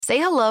Say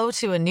hello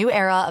to a new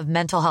era of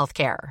mental health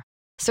care.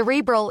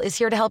 Cerebral is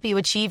here to help you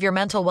achieve your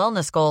mental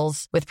wellness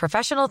goals with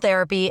professional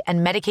therapy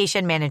and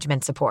medication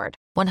management support.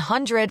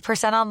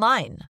 100%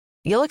 online.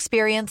 You'll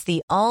experience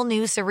the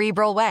all-new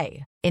Cerebral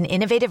Way, an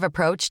innovative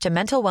approach to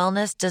mental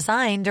wellness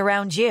designed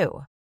around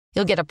you.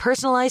 You'll get a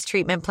personalized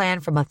treatment plan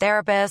from a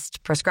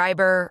therapist,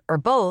 prescriber, or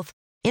both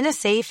in a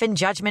safe and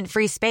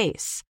judgment-free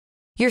space.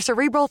 Your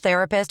Cerebral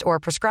therapist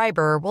or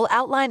prescriber will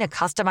outline a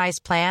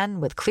customized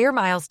plan with clear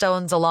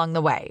milestones along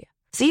the way,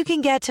 so you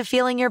can get to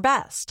feeling your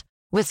best.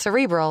 With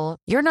Cerebral,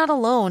 you're not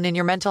alone in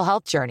your mental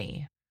health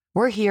journey.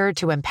 We're here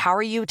to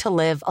empower you to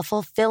live a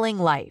fulfilling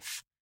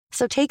life.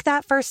 So take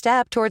that first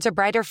step towards a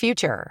brighter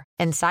future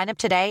and sign up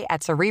today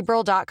at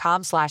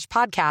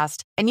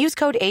Cerebral.com/podcast and use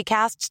code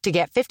ACAST to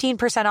get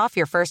 15% off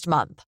your first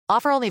month.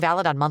 Offer only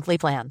valid on monthly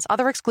plans.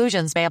 Other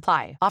exclusions may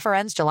apply. Offer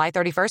ends July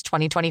 31st,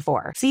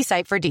 2024. See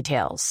site for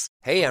details.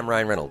 Hey, I'm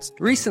Ryan Reynolds.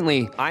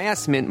 Recently, I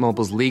asked Mint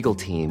Mobile's legal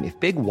team if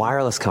big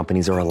wireless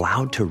companies are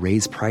allowed to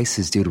raise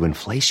prices due to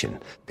inflation.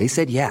 They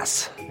said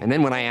yes. And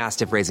then when I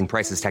asked if raising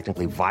prices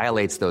technically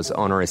violates those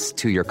onerous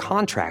two-year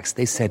contracts,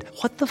 they said,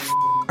 "What the f***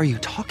 are you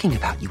talking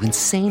about, you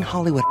insane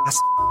Hollywood ass?"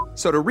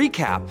 So to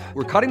recap,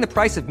 we're cutting the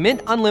price of Mint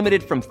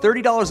Unlimited from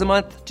 $30 a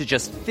month to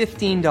just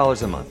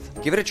 $15 a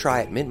month. Give it a try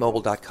at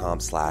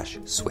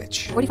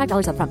mintmobile.com/switch.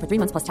 $45 up front for 3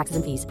 months plus taxes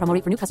and fees. Promo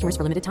rate for new customers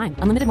for limited time.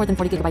 Unlimited more than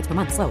 40 gigabytes per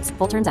month. Slows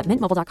full terms at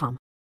mintmobile.com.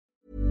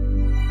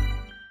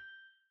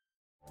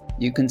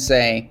 You can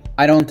say,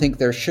 I don't think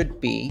there should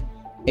be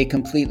a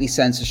completely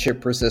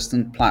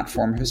censorship-resistant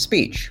platform of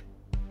speech.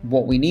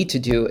 What we need to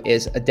do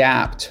is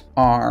adapt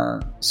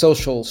our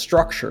social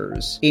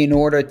structures in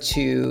order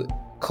to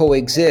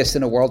coexist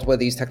in a world where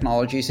these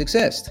technologies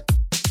exist.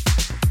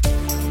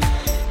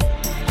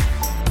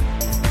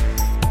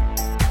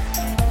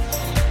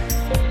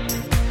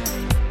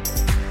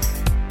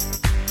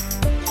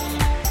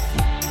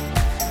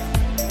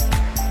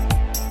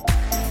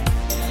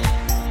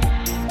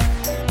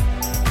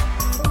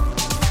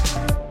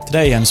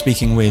 Today I'm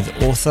speaking with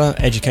author,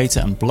 educator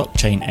and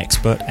blockchain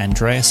expert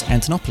Andreas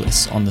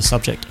Antonopoulos on the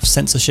subject of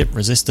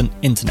censorship-resistant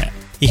internet.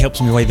 He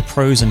helps me weigh the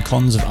pros and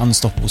cons of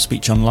unstoppable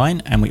speech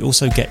online, and we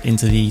also get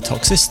into the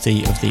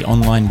toxicity of the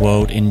online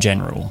world in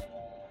general.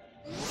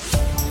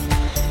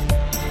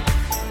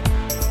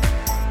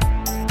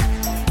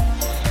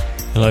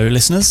 Hello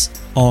listeners.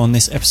 On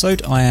this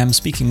episode I am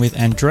speaking with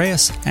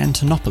Andreas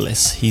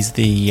Antonopoulos. He's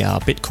the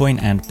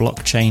Bitcoin and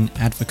blockchain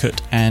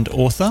advocate and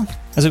author.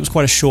 As it was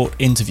quite a short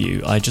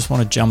interview, I just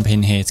want to jump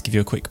in here to give you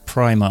a quick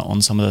primer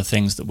on some of the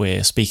things that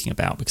we're speaking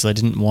about, because I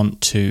didn't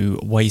want to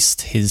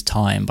waste his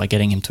time by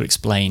getting him to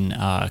explain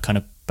kind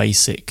of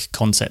basic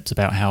concepts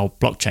about how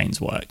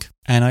blockchains work.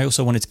 And I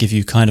also wanted to give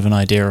you kind of an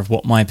idea of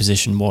what my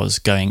position was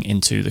going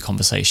into the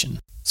conversation.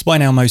 So by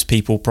now most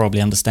people probably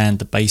understand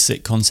the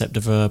basic concept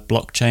of a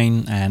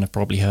blockchain and have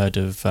probably heard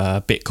of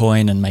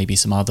Bitcoin and maybe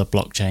some other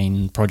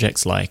blockchain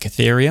projects like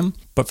Ethereum.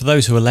 But for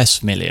those who are less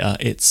familiar,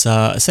 it's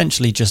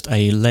essentially just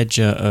a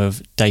ledger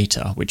of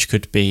data, which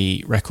could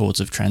be records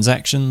of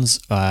transactions,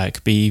 it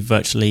could be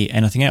virtually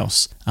anything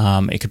else.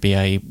 It could be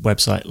a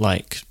website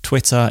like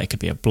Twitter, it could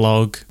be a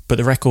blog, but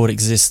the record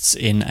exists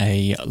in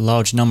a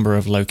large number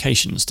of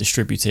locations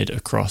distributed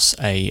across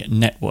a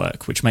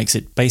network, which makes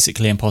it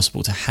basically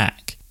impossible to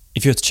hack.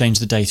 If you were to change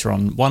the data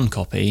on one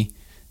copy,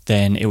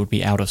 then it would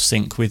be out of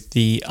sync with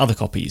the other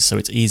copies, so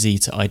it's easy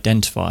to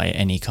identify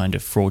any kind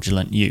of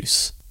fraudulent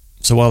use.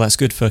 So while that's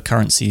good for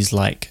currencies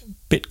like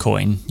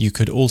Bitcoin, you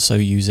could also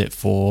use it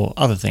for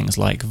other things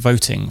like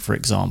voting, for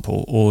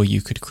example, or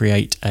you could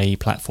create a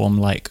platform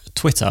like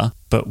Twitter,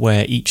 but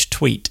where each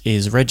tweet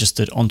is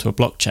registered onto a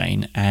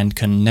blockchain and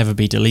can never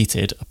be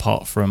deleted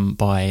apart from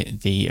by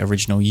the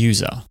original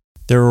user.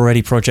 There are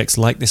already projects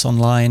like this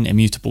online,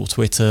 Immutable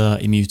Twitter,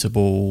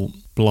 Immutable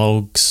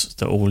blogs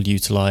that all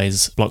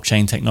utilize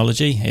blockchain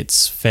technology.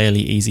 It's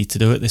fairly easy to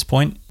do at this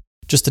point.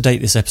 Just to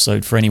date this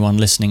episode for anyone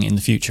listening in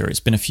the future,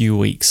 it's been a few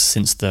weeks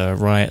since the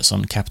riots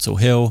on Capitol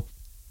Hill,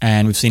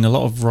 and we've seen a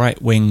lot of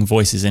right-wing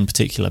voices in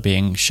particular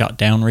being shut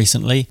down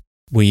recently.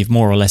 We've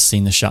more or less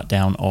seen the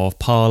shutdown of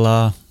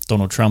Parler,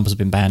 Donald Trump has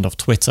been banned off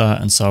Twitter,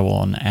 and so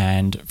on,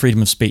 and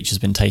freedom of speech has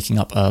been taking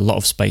up a lot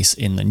of space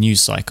in the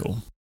news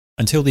cycle.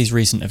 Until these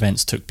recent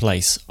events took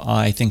place,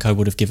 I think I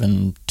would have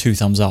given 2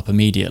 thumbs up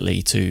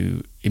immediately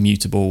to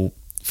immutable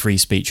free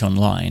speech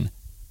online.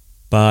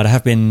 But I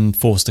have been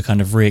forced to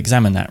kind of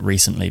re-examine that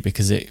recently,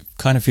 because it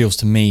kind of feels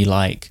to me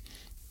like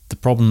the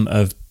problem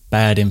of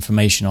bad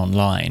information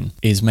online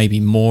is maybe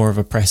more of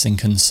a pressing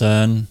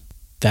concern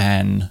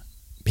than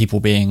people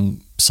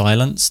being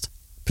silenced,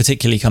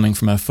 particularly coming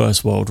from a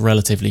first world,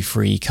 relatively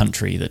free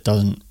country that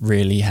doesn't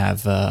really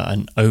have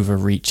an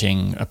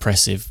overreaching,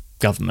 oppressive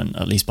government,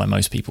 at least by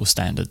most people's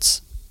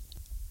standards.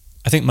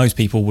 I think most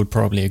people would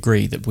probably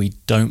agree that we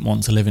don't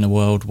want to live in a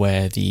world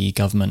where the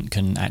government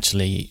can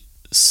actually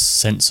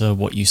censor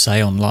what you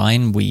say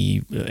online.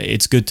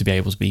 It's good to be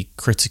able to be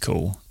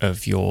critical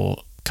of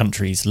your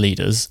countries'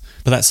 leaders.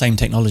 But that same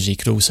technology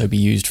could also be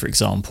used, for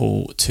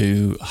example,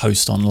 to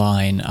host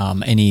online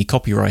any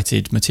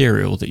copyrighted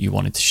material that you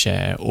wanted to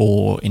share,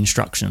 or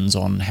instructions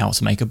on how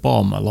to make a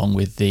bomb, along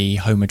with the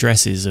home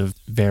addresses of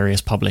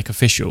various public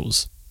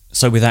officials.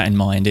 So with that in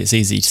mind, it's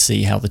easy to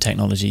see how the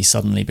technology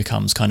suddenly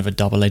becomes kind of a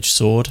double-edged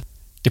sword.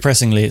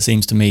 Depressingly, it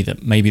seems to me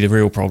that maybe the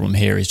real problem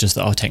here is just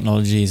that our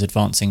technology is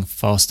advancing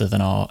faster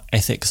than our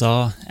ethics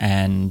are,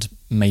 and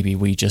maybe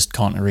we just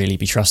can't really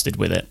be trusted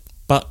with it.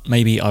 But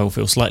maybe I will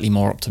feel slightly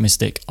more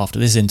optimistic after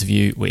this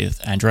interview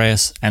with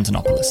Andreas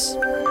Antonopoulos.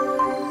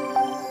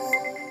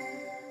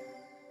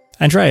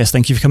 Andreas,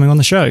 thank you for coming on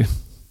the show.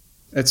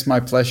 It's my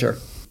pleasure.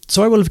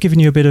 So I will have given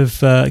you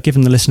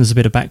given the listeners a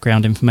bit of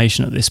background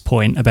information at this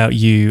point about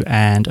you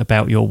and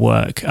about your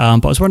work.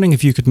 But I was wondering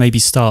if you could maybe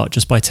start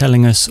just by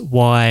telling us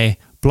why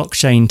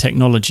blockchain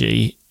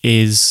technology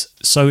is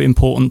so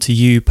important to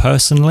you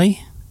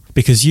personally,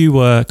 because you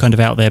were kind of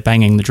out there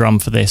banging the drum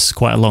for this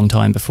quite a long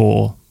time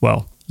before,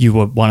 well, you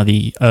were one of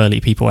the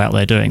early people out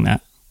there doing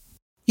that.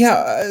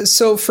 Yeah,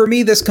 so for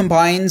me, this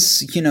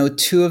combines,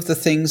 two of the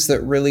things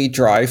that really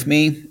drive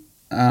me,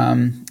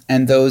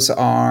 and those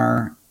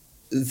are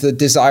the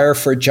desire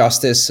for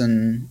justice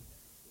and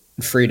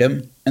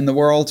freedom in the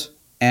world,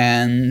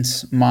 and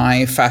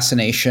my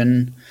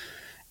fascination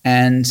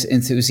and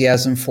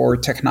enthusiasm for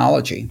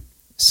technology.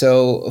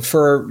 So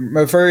from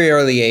a very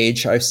early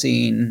age, I've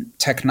seen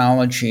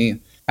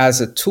technology as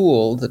a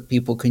tool that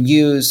people can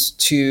use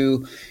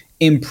to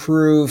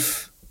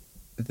improve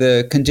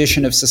the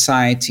condition of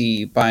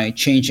society by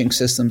changing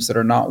systems that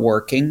are not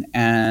working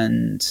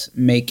and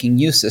making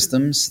new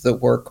systems that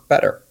work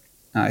better.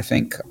 I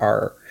think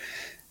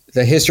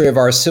the history of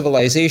our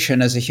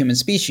civilization as a human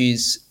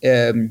species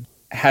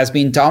has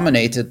been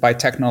dominated by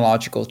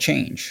technological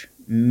change.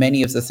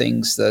 Many of the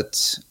things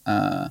that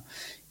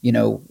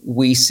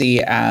we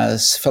see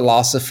as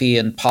philosophy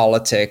and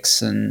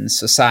politics and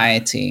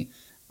society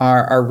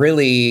are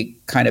really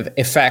kind of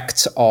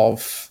effects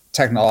of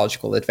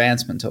technological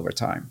advancement over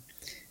time.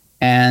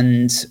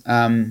 And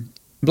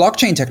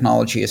blockchain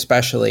technology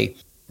especially,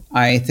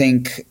 I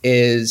think,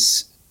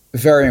 is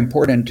very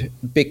important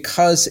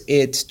because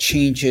it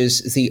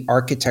changes the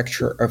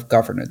architecture of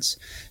governance.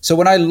 So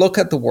when I look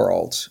at the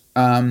world,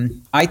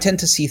 I tend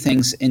to see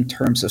things in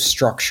terms of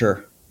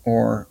structure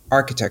or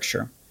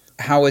architecture.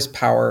 How is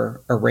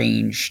power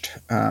arranged?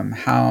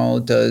 How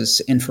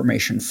does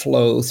information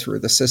flow through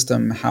the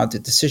system? How do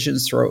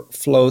decisions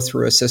flow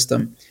through a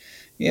system?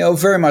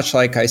 Very much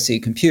like I see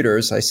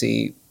computers, I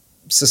see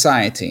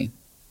society.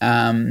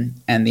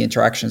 And the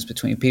interactions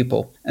between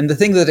people. And the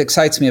thing that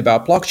excites me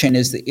about blockchain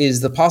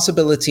is the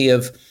possibility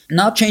of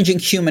not changing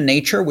human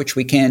nature, which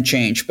we can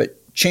change, but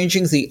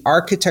changing the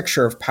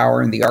architecture of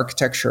power and the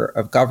architecture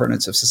of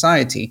governance of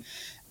society,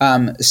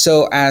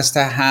 so as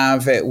to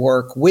have it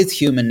work with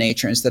human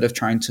nature instead of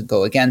trying to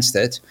go against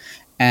it,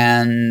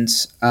 and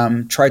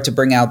try to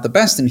bring out the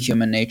best in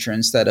human nature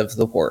instead of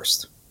the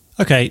worst.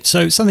 Okay,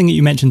 so something that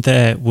you mentioned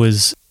there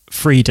was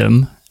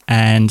freedom.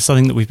 And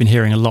something that we've been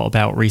hearing a lot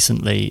about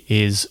recently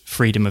is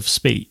freedom of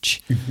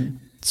speech. Mm-hmm.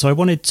 So I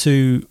wanted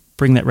to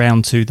bring that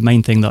round to the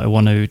main thing that I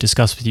want to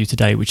discuss with you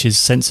today, which is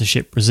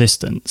censorship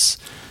resistance.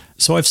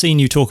 So I've seen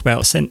you talk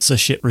about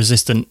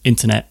censorship-resistant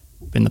internet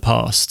in the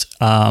past,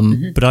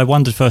 but I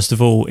wondered, first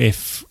of all,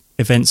 if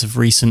events of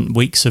recent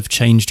weeks have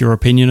changed your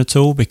opinion at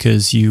all,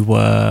 because you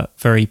were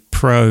very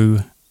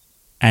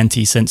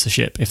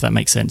pro-anti-censorship, if that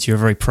makes sense. You were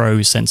very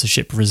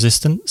pro-censorship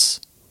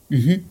resistance.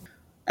 Mm-hmm.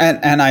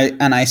 And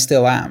I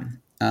still am.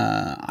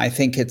 I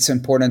think it's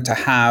important to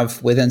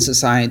have within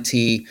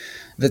society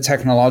the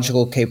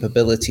technological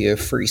capability of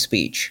free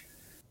speech.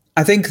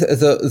 I think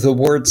the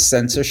word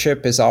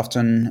censorship is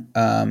often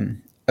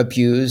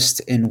abused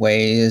in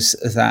ways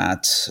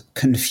that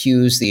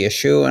confuse the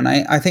issue. And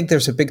I think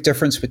there's a big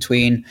difference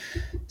between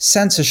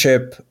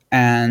censorship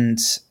and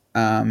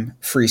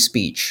free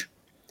speech.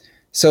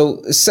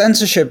 So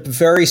censorship,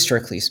 very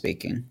strictly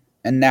speaking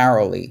and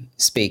narrowly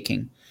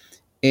speaking,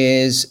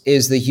 is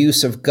the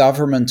use of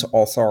government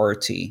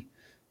authority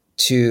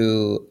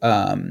to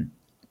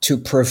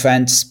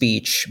prevent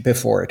speech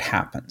before it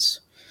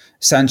happens.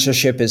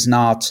 Censorship is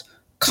not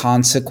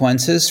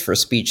consequences for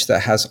speech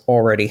that has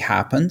already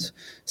happened.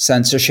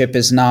 Censorship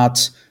is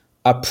not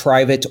a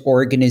private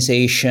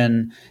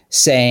organization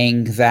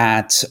saying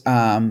that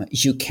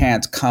you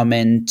can't come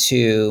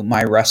into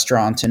my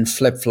restaurant in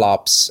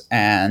flip-flops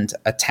and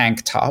a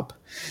tank top.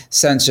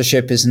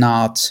 Censorship is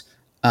not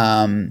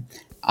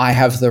I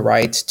have the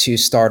right to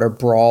start a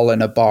brawl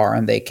in a bar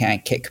and they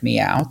can't kick me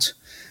out.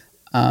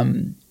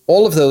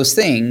 All of those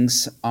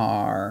things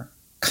are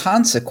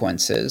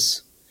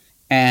consequences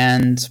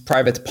and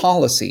private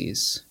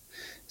policies.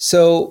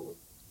 So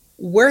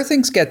where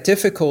things get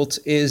difficult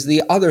is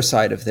the other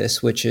side of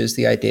this, which is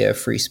the idea of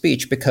free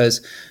speech,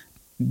 because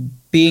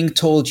being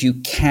told you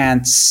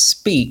can't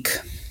speak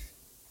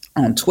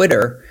on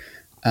Twitter,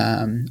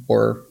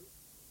 or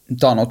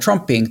Donald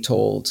Trump being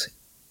told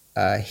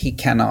he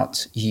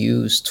cannot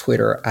use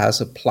Twitter as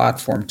a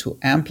platform to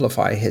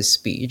amplify his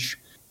speech,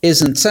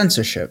 isn't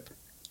censorship.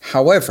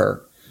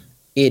 However,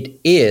 it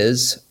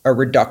is a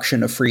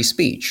reduction of free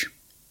speech.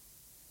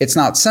 It's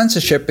not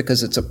censorship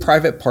because it's a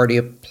private party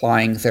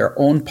applying their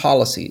own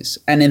policies.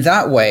 And in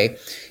that way,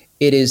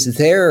 it is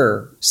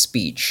their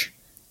speech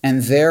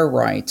and their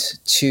right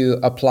to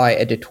apply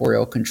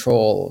editorial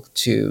control,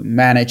 to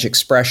manage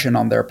expression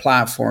on their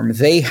platform.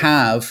 They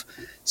have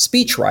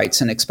speech rights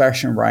and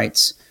expression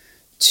rights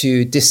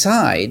to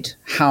decide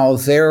how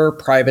their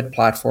private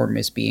platform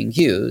is being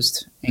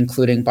used,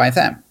 including by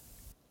them.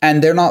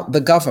 And they're not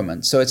the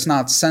government, so it's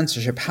not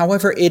censorship.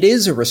 However, it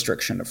is a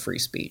restriction of free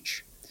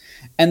speech.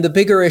 And the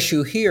bigger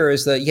issue here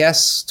is that,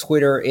 yes,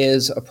 Twitter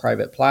is a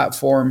private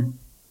platform,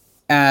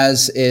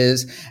 as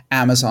is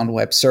Amazon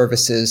Web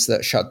Services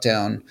that shut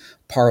down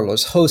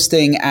Parler's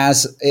hosting,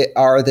 as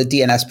are the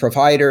DNS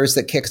providers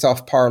that kicked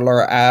off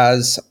Parler,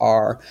 as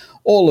are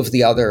all of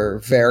the other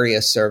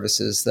various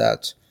services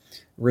that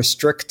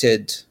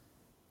restricted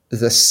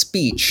the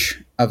speech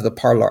of the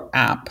Parler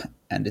app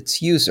and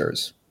its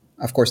users.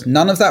 Of course,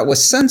 none of that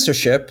was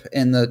censorship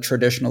in the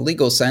traditional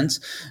legal sense,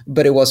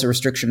 but it was a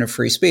restriction of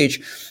free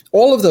speech.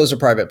 All of those are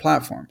private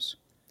platforms.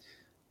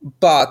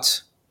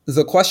 But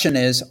the question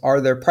is, are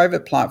there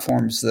private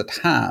platforms that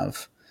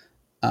have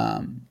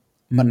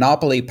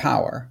monopoly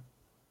power,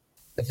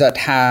 that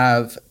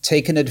have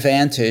taken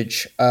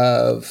advantage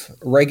of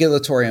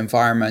regulatory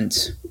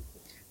environment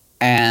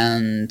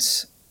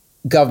and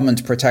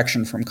government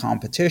protection from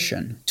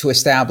competition to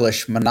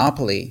establish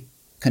monopoly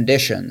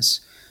conditions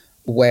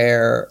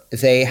where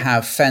they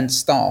have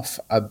fenced off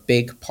a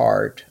big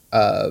part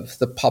of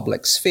the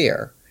public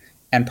sphere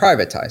and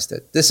privatized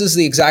it? This is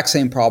the exact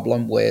same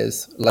problem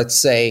with, let's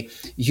say,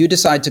 you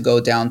decide to go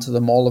down to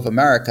the Mall of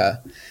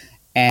America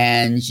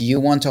and you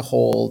want to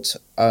hold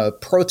a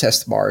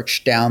protest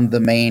march down the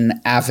main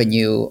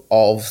avenue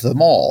of the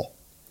mall.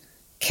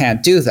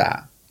 Can't do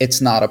that.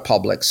 It's not a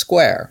public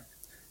square.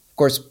 Of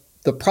course,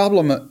 the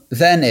problem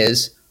then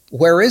is,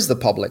 where is the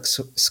public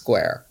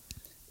square?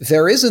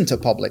 There isn't a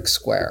public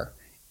square.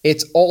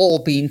 It's all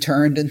being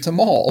turned into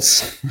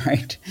malls,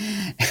 right?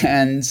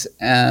 And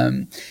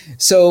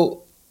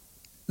so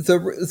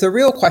the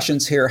real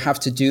questions here have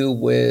to do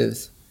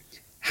with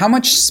how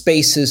much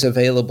space is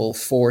available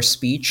for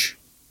speech,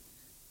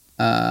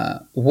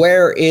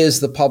 where is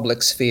the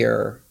public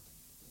sphere,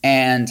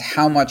 and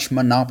how much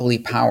monopoly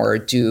power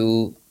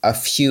do a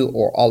few,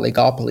 or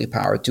oligopoly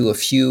power, do a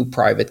few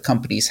private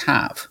companies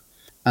have?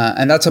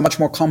 And that's a much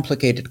more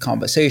complicated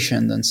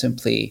conversation than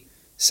simply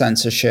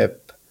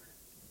censorship,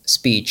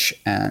 speech,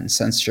 and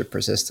censorship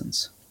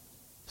resistance.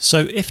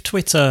 So if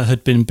Twitter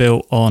had been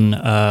built on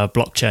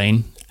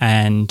blockchain,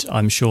 and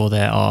I'm sure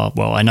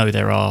I know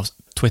there are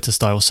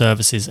Twitter-style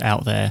services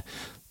out there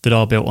that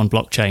are built on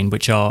blockchain,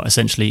 which are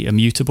essentially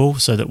immutable,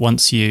 so that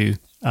once you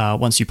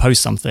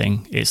post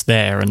something, it's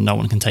there and no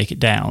one can take it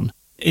down.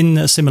 In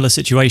a similar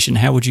situation,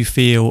 how would you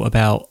feel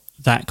about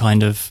that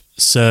kind of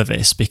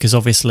service? Because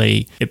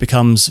obviously it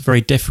becomes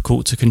very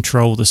difficult to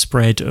control the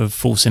spread of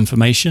false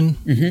information.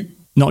 Mm-hmm.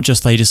 Not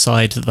just they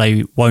decide that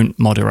they won't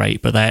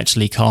moderate, but they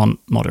actually can't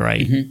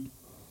moderate. Mm-hmm.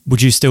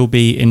 Would you still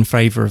be in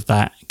favour of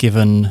that,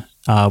 given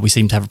we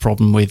seem to have a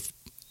problem with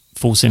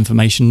false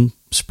information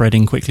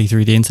spreading quickly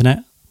through the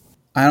internet?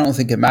 I don't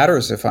think it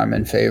matters if I'm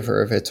in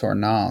favor of it or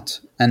not.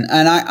 And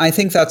I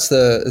think that's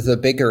the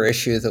bigger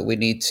issue that we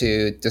need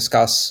to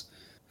discuss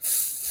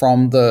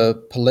from the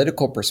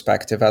political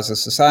perspective as a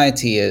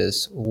society,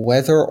 is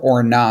whether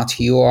or not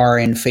you are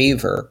in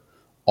favor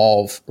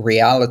of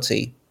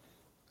reality.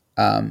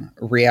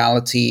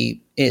 Reality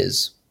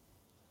is.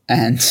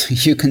 And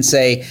you can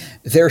say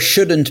there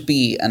shouldn't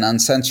be an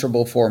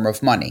uncensorable form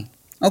of money.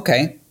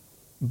 Okay,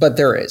 but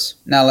there is.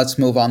 Now let's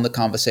move on the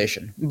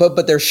conversation.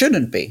 But there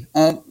shouldn't be.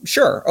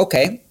 Sure,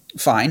 okay,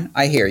 fine,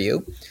 I hear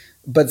you.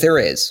 But there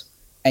is.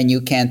 And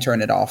you can't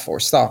turn it off or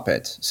stop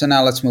it. So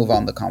now let's move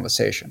on the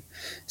conversation.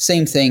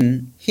 Same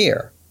thing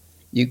here.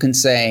 You can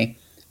say,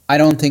 I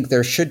don't think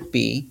there should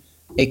be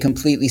a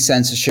completely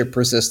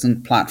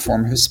censorship-resistant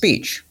platform of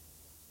speech.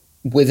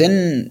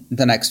 Within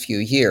the next few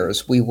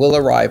years, we will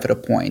arrive at a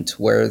point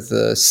where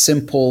the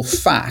simple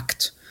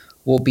fact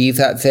will be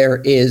that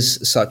there is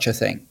such a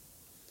thing.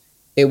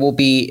 It will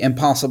be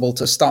impossible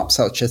to stop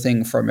such a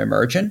thing from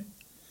emerging.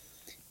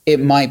 It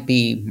might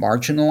be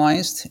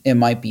marginalized. It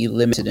might be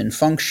limited in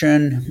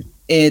function.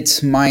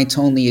 It might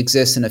only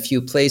exist in a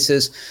few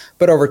places,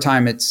 but over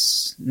time,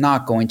 it's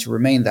not going to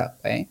remain that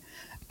way.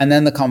 And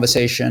then the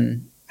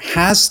conversation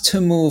has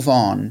to move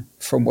on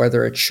from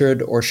whether it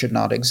should or should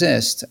not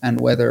exist, and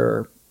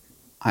whether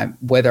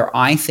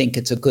I think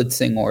it's a good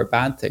thing or a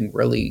bad thing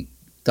really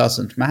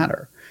doesn't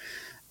matter.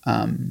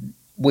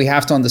 We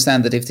have to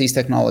understand that if these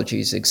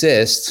technologies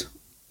exist,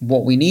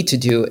 what we need to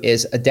do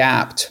is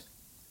adapt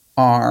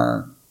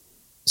our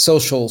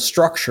social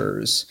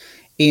structures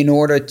in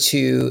order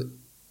to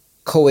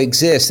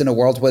coexist in a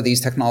world where these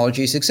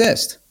technologies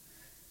exist.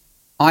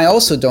 I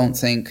also don't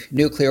think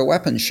nuclear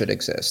weapons should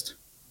exist.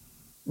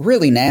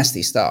 Really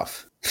nasty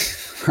stuff,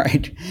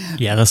 right?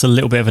 Yeah, that's a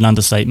little bit of an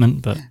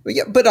understatement, but...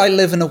 But I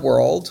live in a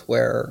world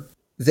where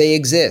they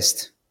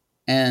exist.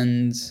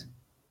 And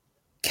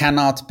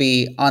cannot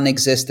be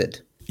unexisted.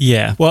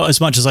 Yeah, well,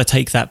 as much as I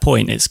take that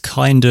point, it's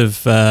kind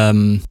of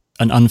an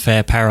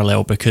unfair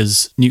parallel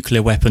because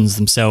nuclear weapons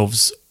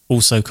themselves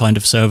also kind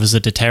of serve as a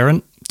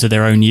deterrent to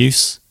their own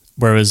use,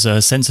 whereas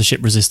a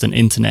censorship-resistant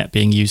internet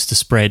being used to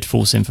spread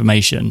false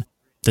information,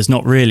 there's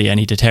not really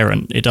any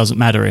deterrent. It doesn't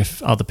matter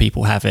if other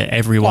people have it.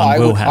 Everyone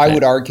will have it. I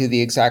would argue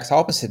the exact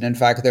opposite. In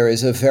fact, there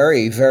is a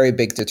very, very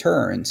big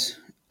deterrent.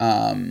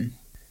 And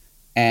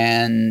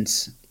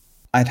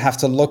I'd have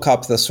to look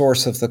up the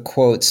source of the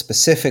quote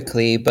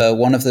specifically, but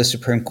one of the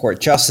Supreme Court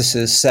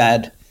justices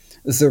said,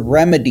 the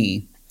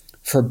remedy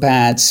for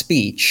bad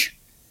speech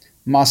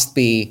must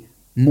be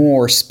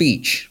more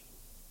speech.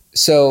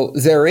 So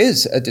there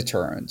is a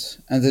deterrent,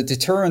 and the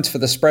deterrent for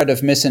the spread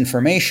of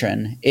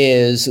misinformation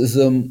is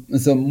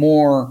the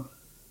more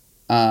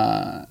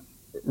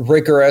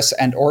rigorous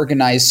and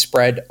organized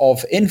spread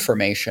of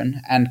information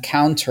and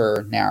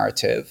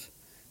counter-narrative.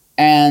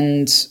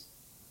 And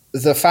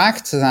the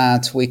fact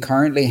that we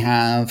currently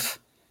have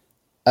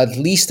at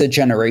least a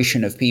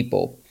generation of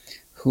people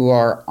who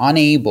are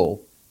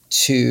unable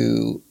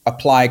to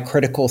apply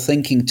critical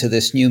thinking to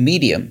this new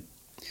medium,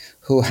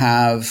 who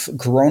have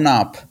grown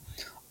up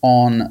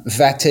on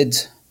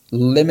vetted,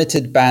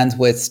 limited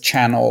bandwidth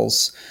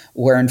channels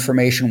where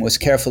information was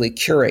carefully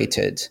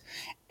curated,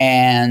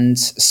 and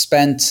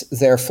spent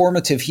their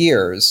formative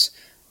years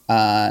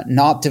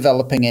not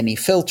developing any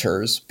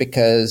filters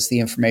because the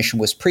information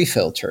was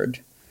pre-filtered,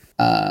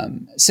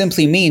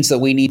 simply means that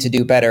we need to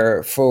do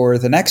better for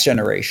the next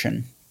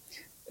generation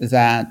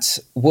that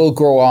will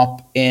grow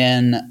up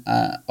in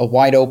a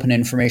wide open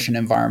information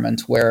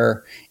environment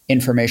where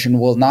information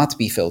will not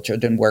be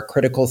filtered and where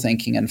critical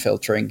thinking and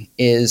filtering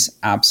is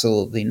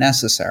absolutely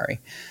necessary.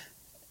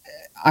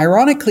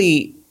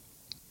 Ironically,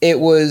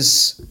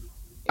 boomers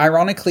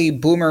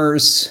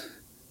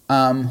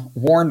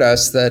warned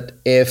us that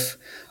if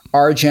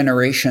our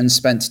generation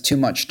spent too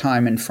much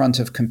time in front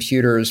of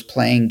computers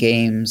playing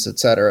games, et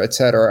cetera,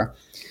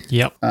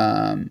 yep.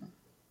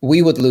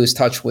 We would lose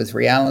touch with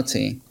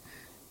reality.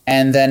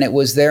 And then it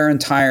was their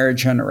entire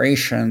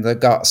generation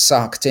that got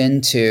sucked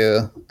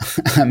into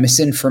a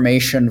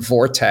misinformation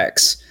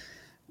vortex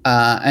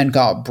and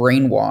got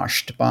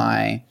brainwashed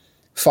by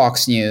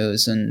Fox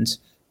News and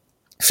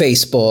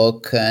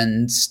Facebook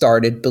and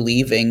started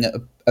believing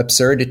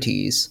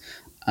absurdities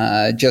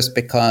just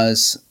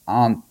because,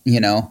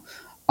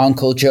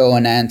 Uncle Joe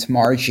and Aunt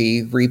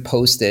Margie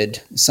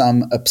reposted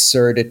some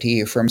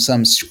absurdity from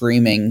some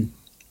screaming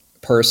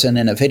person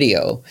in a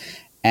video.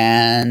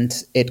 And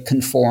it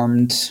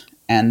conformed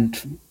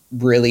and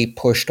really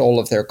pushed all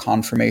of their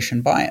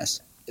confirmation bias.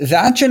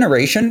 That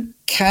generation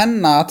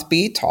cannot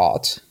be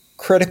taught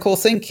critical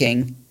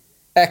thinking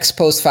ex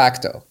post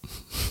facto.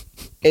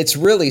 It's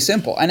really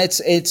simple. And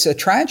it's a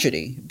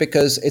tragedy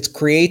because it's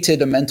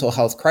created a mental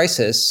health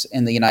crisis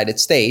in the United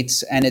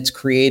States, and it's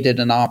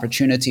created an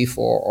opportunity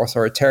for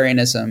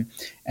authoritarianism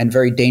and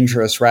very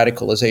dangerous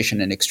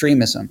radicalization and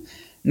extremism,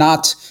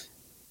 not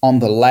on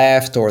the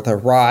left or the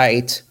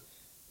right,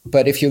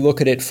 but if you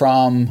look at it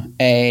from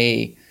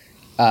a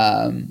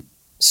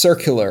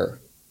circular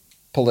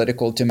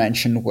political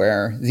dimension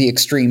where the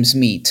extremes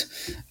meet,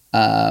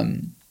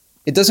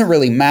 it doesn't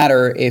really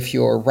matter if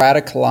you're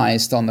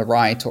radicalized on the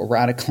right or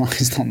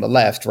radicalized on the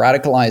left.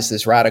 Radicalized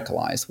is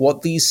radicalized.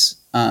 What these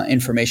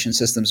information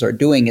systems are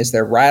doing is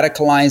they're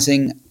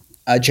radicalizing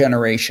a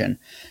generation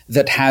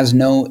that has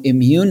no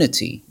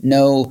immunity,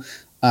 no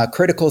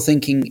critical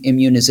thinking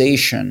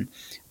immunization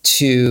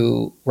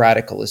to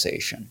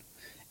radicalization.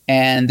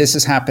 And this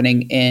is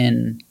happening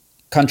in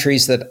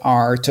countries that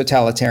are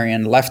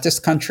totalitarian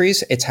leftist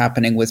countries. It's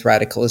happening with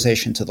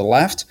radicalization to the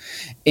left.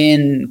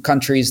 In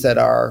countries that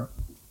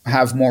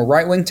have more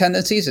right-wing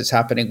tendencies, it's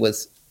happening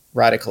with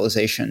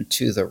radicalization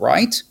to the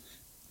right.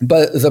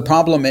 But the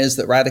problem is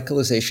that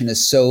radicalization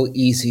is so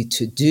easy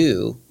to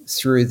do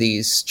through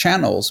these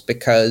channels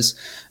because,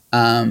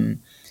 when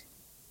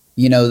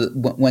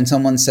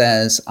someone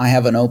says, I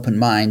have an open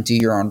mind, do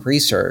your own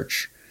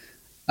research,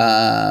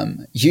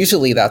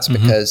 usually that's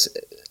because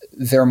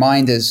their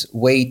mind is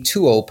way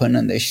too open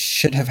and they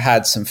should have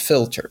had some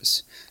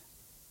filters.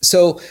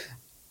 So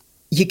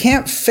you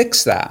can't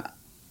fix that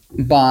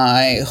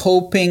by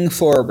hoping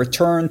for a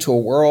return to a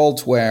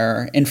world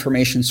where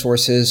information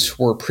sources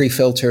were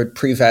pre-filtered,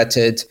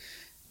 pre-vetted,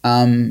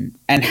 and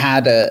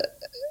had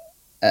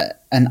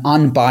an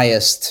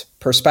unbiased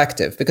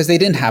perspective, because they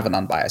didn't have an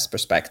unbiased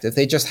perspective.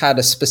 They just had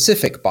a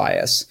specific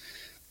bias.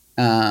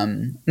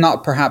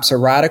 Not perhaps a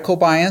radical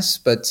bias,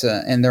 but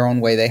in their own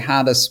way, they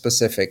had a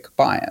specific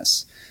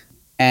bias.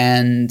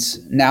 And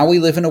now we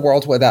live in a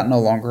world where that no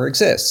longer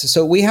exists.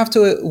 So we have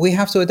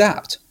to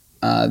adapt.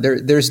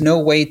 There's no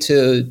way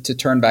to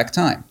turn back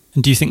time.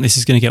 And do you think this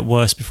is going to get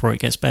worse before it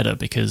gets better?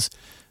 Because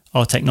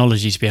our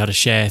technology to be able to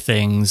share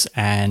things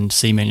and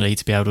seemingly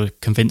to be able to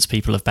convince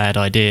people of bad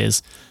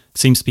ideas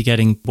seems to be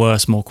getting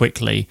worse more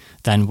quickly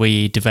than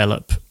we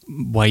develop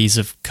ways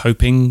of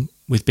coping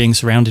with being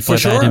surrounded by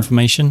bad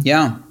information.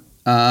 Yeah.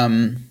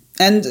 And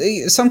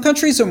some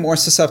countries are more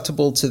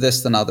susceptible to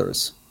this than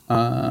others.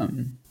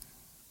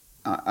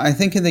 I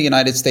think in the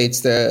United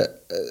States,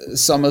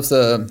 some of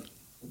the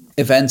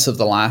events of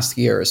the last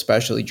year,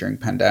 especially during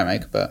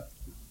pandemic, but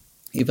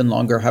even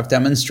longer, have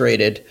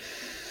demonstrated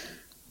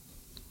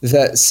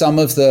that some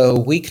of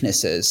the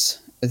weaknesses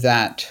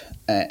that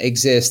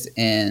exist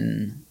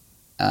in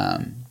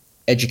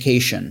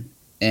education,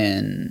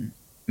 in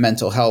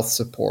mental health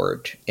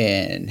support,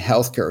 in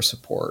healthcare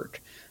support,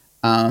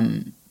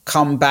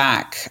 come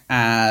back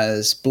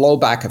as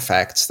blowback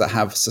effects that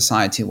have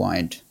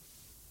society-wide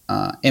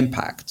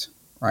impact,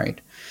 right?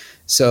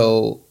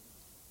 So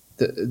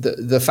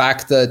the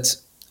fact that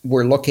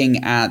we're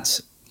looking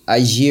at a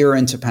year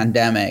into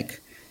pandemic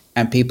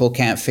and people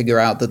can't figure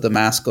out that the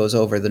mask goes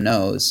over the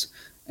nose,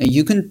 and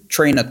you can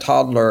train a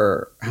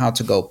toddler how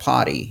to go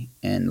potty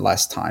in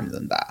less time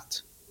than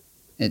that.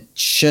 It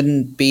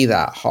shouldn't be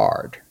that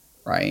hard,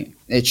 right?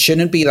 It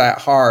shouldn't be that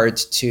hard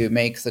to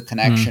make the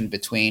connection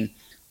between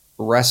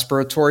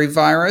respiratory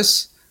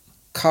virus,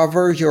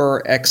 cover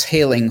your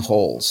exhaling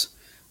holes.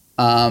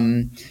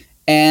 And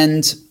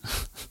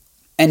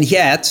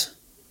yet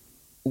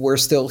we're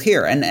still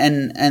here.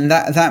 And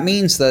that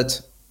means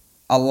that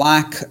a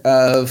lack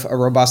of a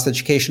robust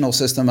educational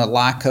system, a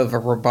lack of a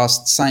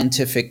robust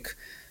scientific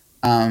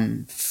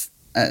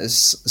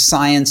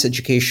science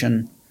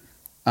education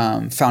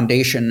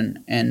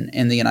foundation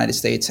in the United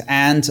States,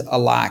 and a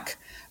lack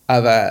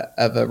of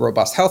a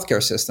robust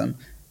healthcare system,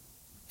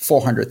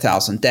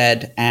 400,000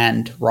 dead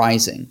and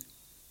rising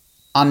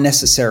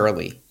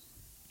unnecessarily.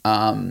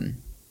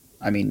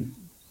 I mean,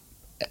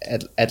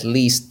 at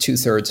least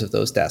 2/3 of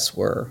those deaths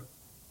were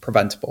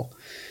preventable.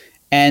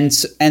 And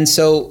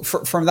so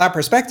from that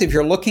perspective,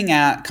 you're looking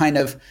at kind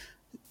of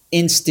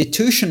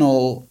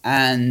institutional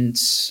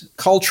and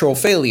cultural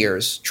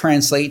failures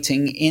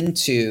translating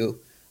into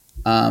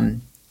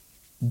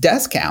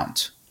death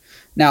count.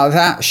 Now,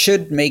 that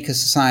should make a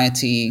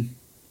society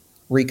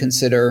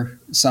reconsider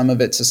some of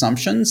its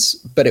assumptions,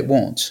 but it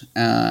won't.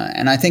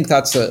 And I think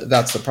that's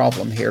the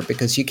problem here,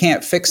 because you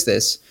can't fix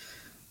this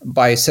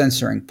by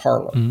censoring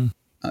Parler.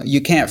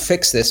 You can't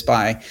fix this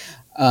by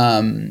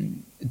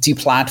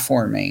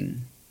deplatforming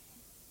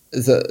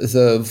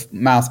the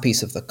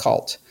mouthpiece of the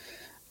cult.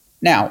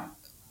 Now,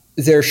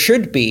 there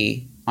should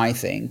be, I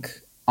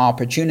think,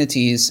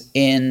 opportunities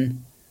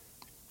in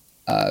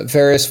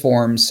various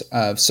forms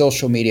of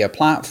social media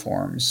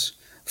platforms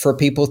for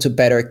people to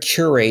better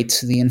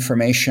curate the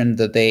information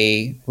that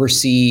they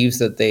receive,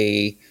 that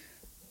they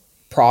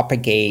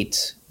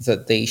propagate,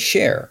 that they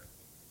share.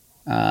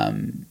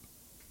 And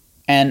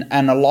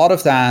a lot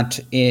of that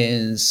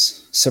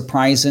is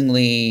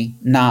surprisingly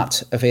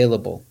not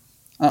available.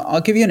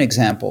 I'll give you an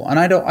example, and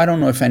I don't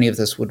know if any of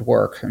this would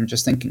work. I'm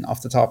just thinking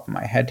off the top of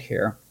my head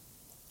here.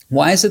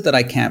 Why is it that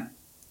I can't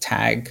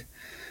tag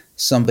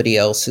somebody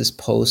else's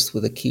post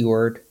with a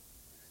keyword?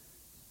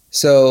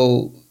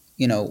 So,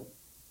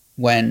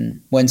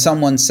 when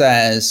someone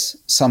says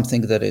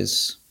something that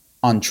is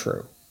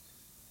untrue,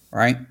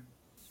 right?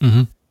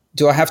 Mm-hmm.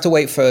 Do I have to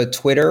wait for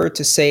Twitter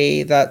to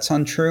say that's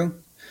untrue?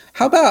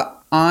 How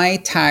about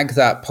I tag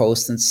that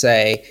post and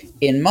say,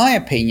 in my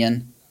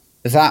opinion,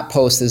 that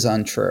post is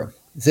untrue.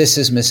 This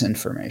is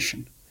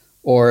misinformation,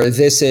 or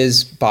this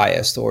is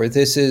biased, or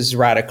this is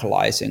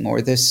radicalizing,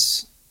 or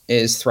this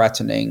is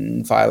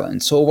threatening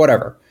violence, or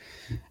whatever.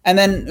 And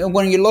then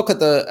when you look at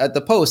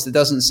the post, it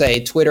doesn't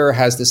say Twitter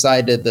has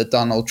decided that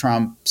Donald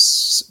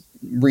Trump's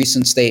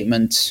recent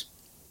statement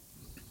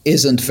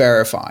isn't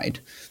verified.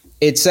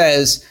 It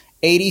says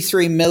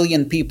 83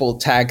 million people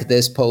tagged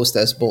this post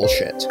as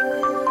bullshit.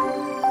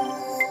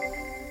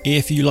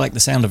 If you like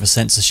the sound of a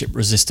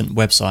censorship-resistant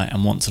website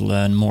and want to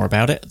learn more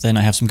about it, then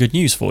I have some good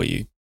news for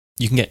you.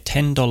 You can get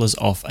 $10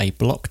 off a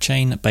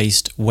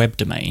blockchain-based web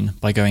domain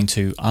by going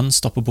to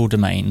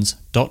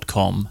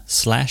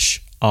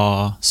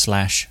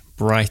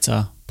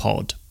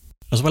unstoppabledomains.com/r/brighterpod.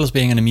 As well as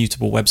being an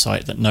immutable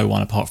website that no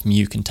one apart from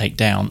you can take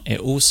down, it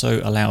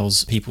also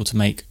allows people to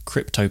make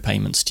crypto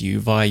payments to you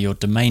via your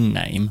domain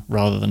name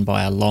rather than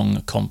by a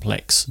long,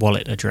 complex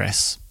wallet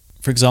address.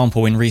 For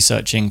example, in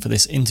researching for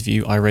this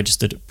interview, I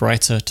registered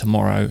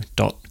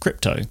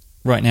brightertomorrow.crypto.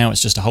 Right now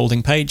it's just a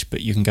holding page, but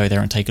you can go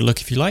there and take a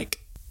look if you like.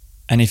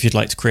 And if you'd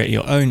like to create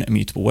your own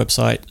immutable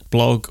website,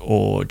 blog,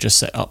 or just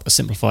set up a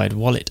simplified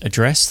wallet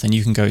address, then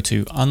you can go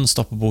to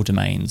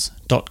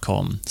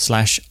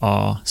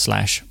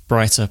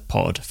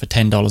unstoppabledomains.com/r/brighterpod for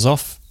 $10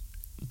 off.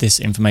 This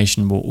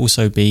information will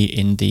also be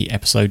in the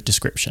episode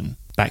description.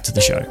 Back to the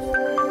show.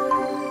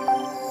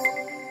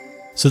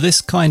 So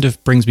this kind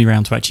of brings me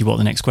around to actually what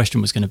the next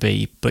question was going to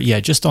be. But yeah,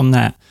 just on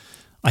that,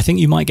 I think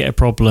you might get a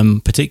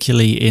problem,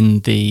 particularly in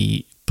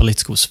the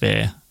political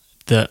sphere,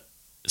 that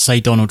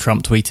say Donald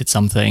Trump tweeted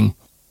something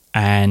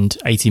and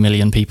 80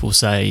 million people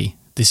say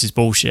this is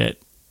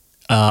bullshit.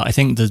 I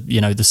think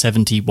the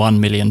 71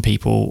 million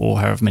people, or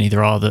however many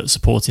there are, that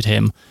supported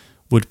him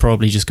would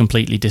probably just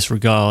completely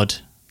disregard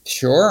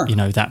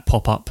that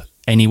pop-up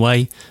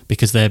anyway,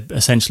 because they're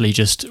essentially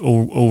just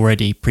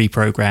already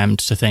pre-programmed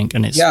to think,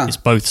 and it's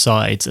both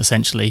sides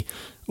essentially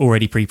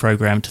already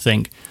pre-programmed to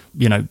think,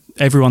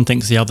 everyone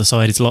thinks the other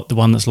side is the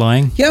one that's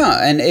lying. Yeah,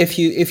 and if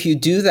you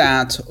do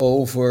that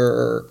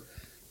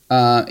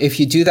if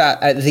you do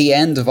that at the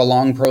end of a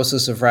long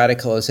process of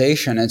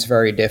radicalization, it's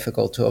very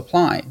difficult to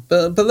apply.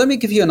 But let me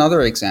give you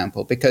another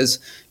example, because,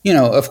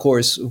 of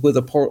course, with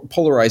a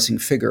polarizing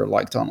figure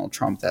like Donald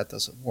Trump, that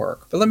doesn't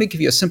work. But let me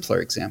give you a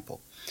simpler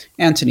example.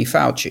 Anthony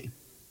Fauci.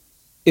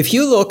 If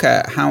you look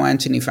at how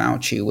Anthony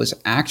Fauci was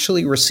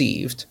actually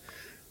received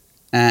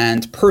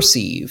and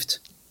perceived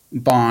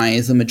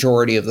by the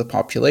majority of the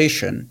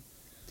population,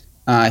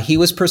 he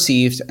was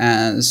perceived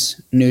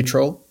as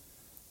neutral,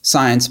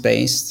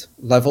 science-based,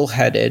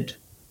 level-headed,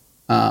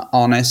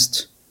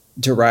 honest,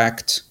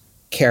 direct,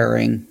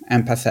 caring,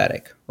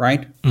 empathetic,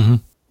 right? Mm-hmm.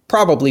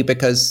 Probably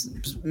because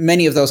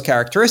many of those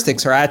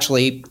characteristics are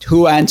actually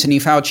who Anthony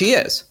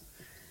Fauci is.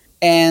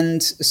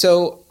 And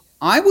so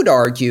I would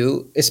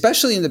argue,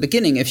 especially in the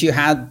beginning, if you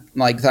had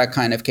like that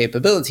kind of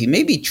capability,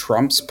 maybe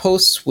Trump's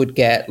posts would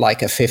get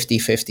like a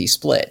 50-50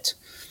 split.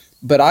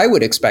 But I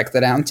would expect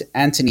that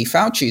Anthony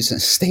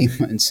Fauci's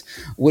statements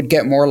would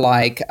get more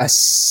like a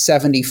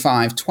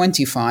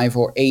 75-25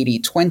 or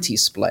 80-20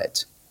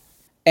 split.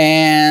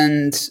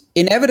 And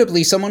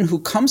inevitably, someone who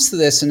comes to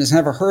this and has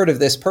never heard of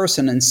this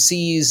person and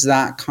sees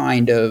that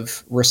kind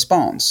of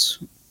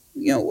response,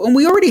 and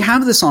we already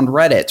have this on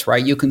Reddit,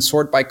 right? You can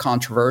sort by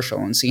controversial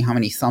and see how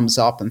many thumbs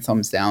up and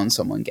thumbs down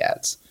someone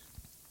gets.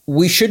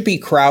 We should be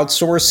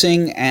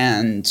crowdsourcing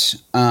and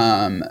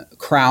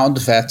crowd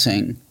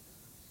vetting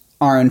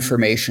our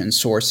information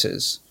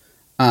sources,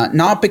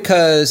 not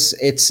because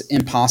it's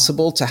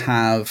impossible to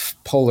have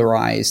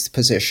polarized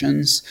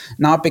positions,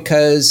 not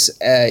because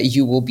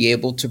you will be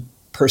able to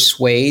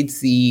persuade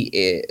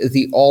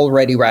the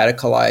already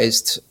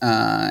radicalized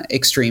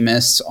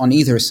extremists on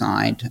either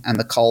side and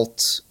the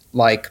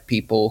cult-like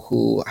people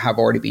who have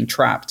already been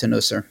trapped in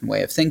a certain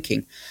way of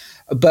thinking,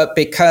 but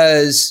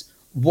because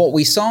what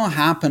we saw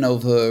happen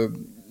over,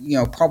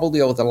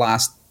 probably over the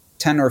last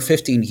 10 or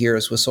 15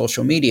 years with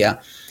social media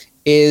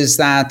is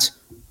that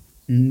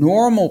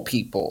normal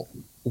people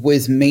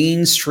with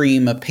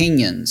mainstream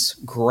opinions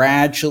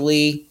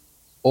gradually,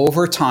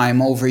 over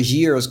time, over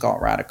years, got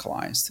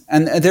radicalized.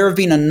 And there have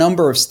been a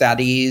number of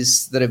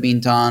studies that have been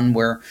done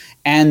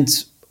and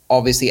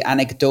obviously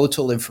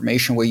anecdotal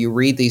information where you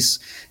read these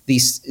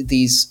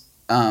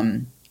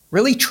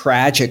really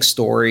tragic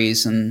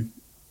stories, and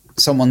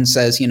someone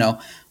says,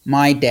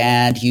 my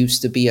dad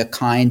used to be a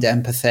kind,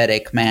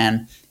 empathetic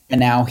man, and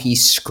now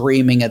he's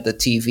screaming at the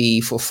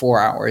TV for 4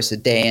 hours a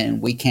day,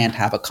 and we can't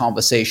have a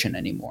conversation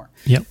anymore.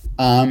 Yep.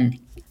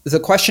 The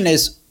question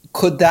is,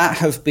 could that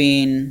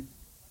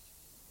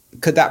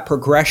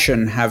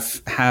progression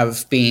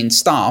have been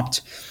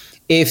stopped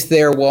if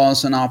there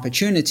was an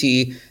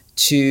opportunity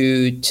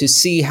to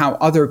see how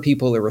other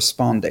people are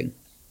responding?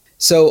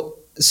 So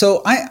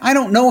I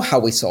don't know how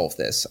we solve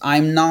this.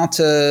 I'm not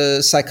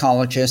a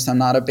psychologist. I'm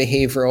not a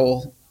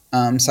behavioral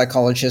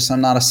psychologist.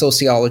 I'm not a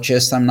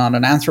sociologist. I'm not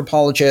an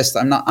anthropologist.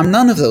 I'm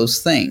none of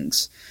those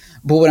things.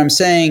 But what I'm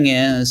saying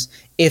is,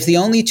 if the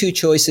only two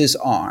choices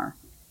are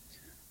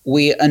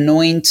we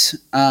anoint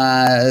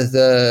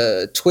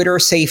the Twitter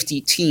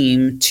safety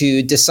team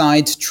to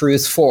decide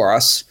truth for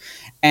us,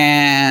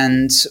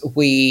 and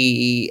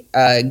we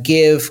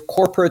give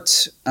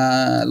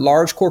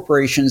large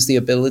corporations the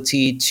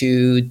ability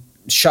to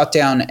shut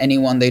down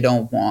anyone they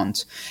don't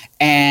want,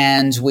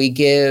 and we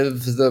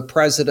give the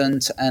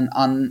president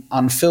an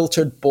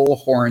unfiltered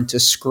bullhorn to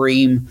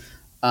scream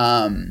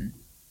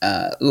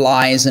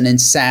lies and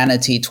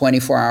insanity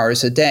 24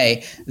 hours a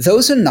day.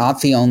 Those are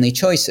not the only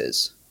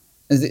choices.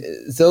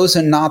 Those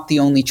are not the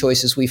only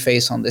choices we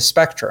face on this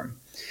spectrum.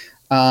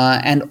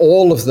 And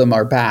all of them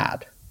are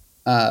bad,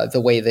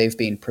 the way they've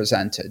been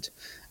presented.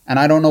 And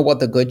I don't know what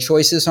the good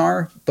choices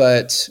are,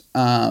 but,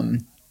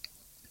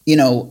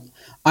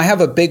 I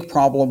have a big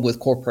problem with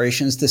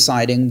corporations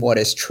deciding what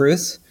is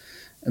truth,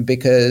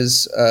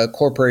 because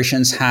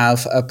corporations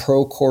have a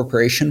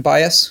pro-corporation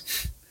bias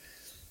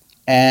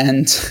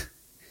and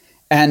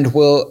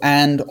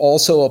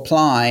also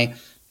apply,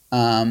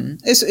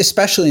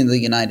 especially in the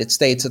United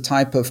States, a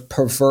type of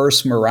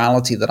perverse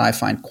morality that I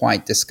find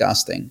quite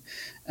disgusting.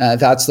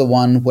 That's the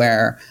one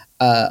where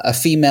a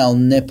female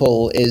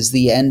nipple is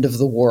the end of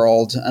the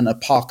world, an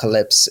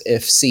apocalypse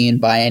if seen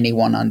by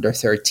anyone under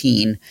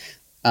 13.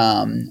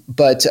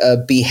 But a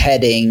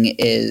beheading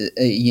is,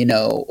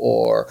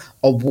 or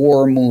a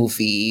war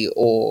movie,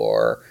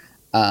 or,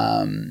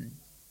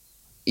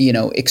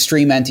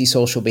 extreme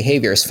antisocial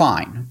behavior is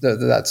fine.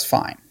 That's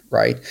fine,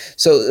 right?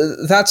 So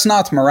that's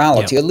not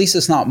morality. Yep. At least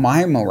it's not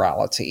my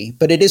morality,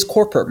 but it is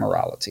corporate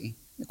morality.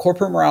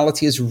 Corporate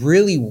morality is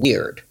really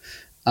weird.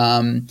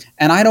 And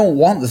I don't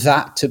want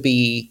that to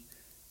be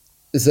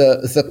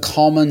the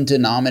common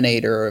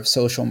denominator of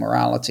social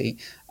morality.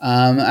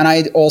 And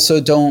I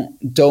also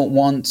don't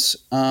want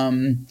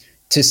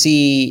to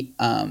see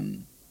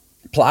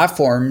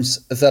platforms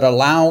that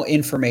allow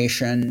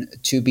information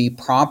to be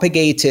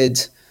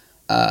propagated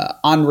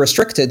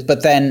unrestricted,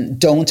 but then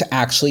don't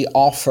actually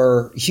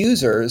offer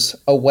users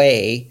a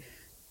way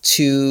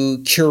to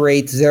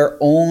curate their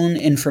own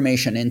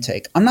information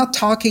intake. I'm not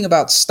talking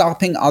about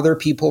stopping other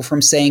people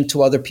from saying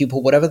to other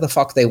people whatever the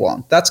fuck they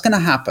want. That's going to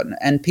happen,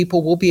 and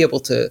people will be able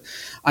to.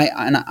 I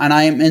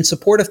am in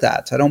support of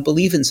that. I don't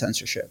believe in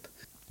censorship.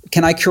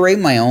 Can I curate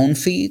my own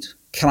feed?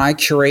 Can I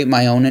curate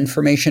my own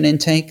information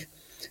intake?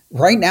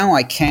 Right now,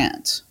 I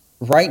can't.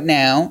 Right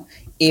now,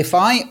 if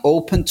I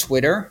open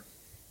Twitter,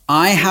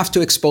 I have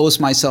to expose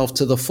myself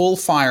to the full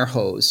fire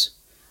hose.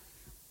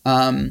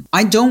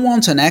 I don't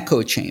want an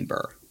echo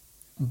chamber.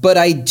 But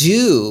I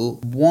do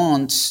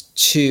want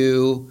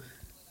to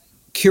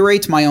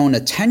curate my own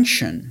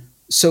attention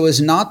so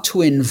as not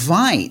to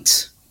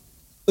invite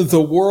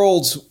the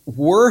world's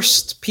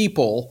worst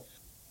people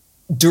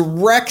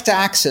direct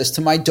access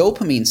to my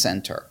dopamine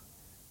center.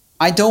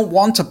 I don't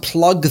want to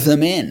plug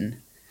them in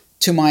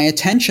to my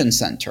attention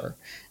center.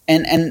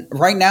 And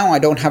right now I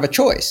don't have a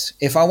choice.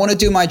 If I want to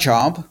do my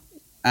job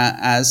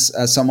as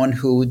someone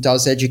who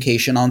does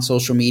education on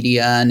social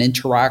media and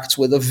interacts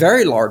with a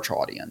very large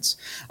audience,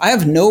 I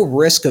have no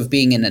risk of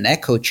being in an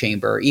echo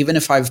chamber. Even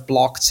if I've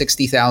blocked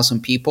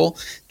 60,000 people,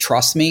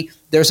 trust me,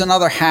 there's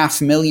another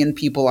 500,000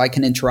 people I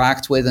can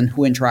interact with and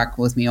who interact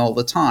with me all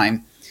the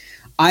time.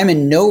 I'm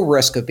in no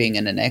risk of being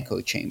in an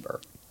echo chamber.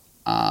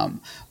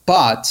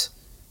 But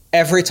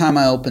every time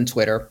I open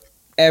Twitter,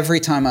 every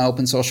time I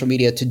open social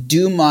media to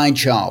do my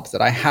job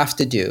that I have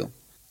to do,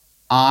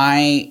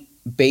 I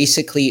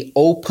basically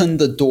open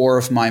the door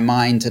of my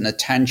mind and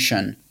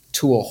attention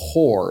to a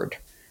horde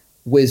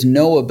with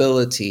no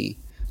ability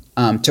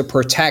to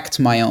protect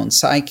my own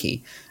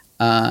psyche.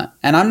 And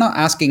I'm not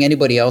asking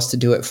anybody else to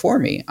do it for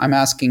me. I'm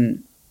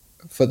asking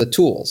for the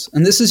tools.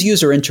 And this is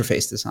user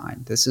interface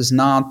design. This is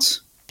not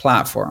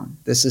platform.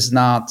 This is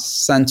not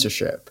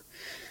censorship.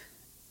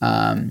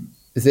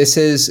 This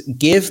is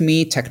give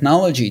me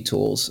technology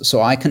tools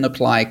so I can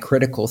apply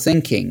critical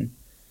thinking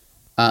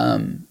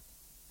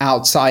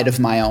outside of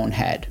my own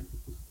head,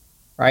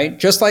 right?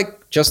 Just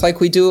like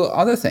we do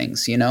other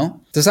things, you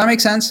know? Does that make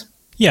sense?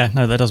 Yeah,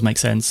 no, that does make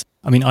sense.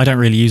 I mean, I don't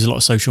really use a lot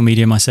of social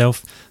media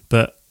myself,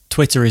 but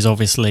Twitter is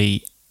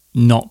obviously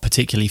not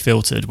particularly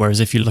filtered, whereas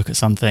if you look at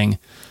something,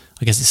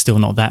 I guess it's still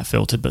not that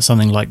filtered, but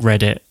something like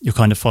Reddit, you're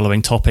kind of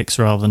following topics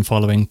rather than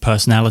following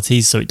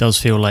personalities, so it does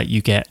feel like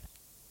you get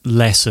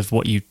less of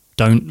what you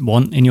don't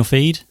want in your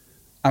feed.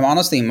 I'm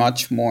honestly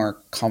much more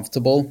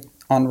comfortable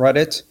on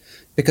Reddit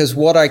because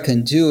what I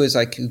can do is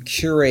I can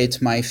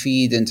curate my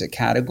feed into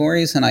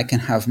categories and I can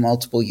have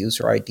multiple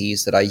user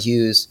IDs that I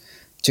use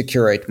to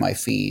curate my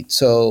feed.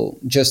 So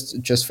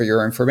just for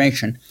your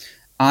information,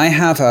 I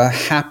have a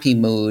happy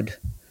mood,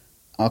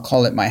 I'll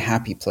call it my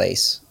happy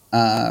place,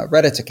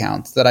 Reddit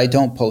account that I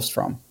don't post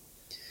from.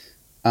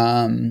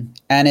 And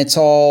it's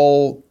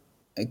all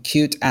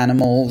cute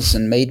animals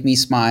and made me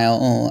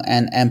smile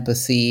and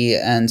empathy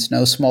and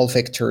no small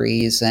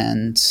victories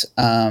and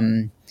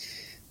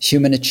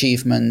human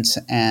achievement,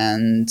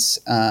 and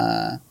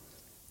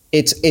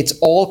it's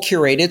all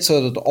curated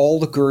so that all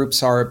the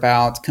groups are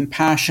about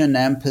compassion,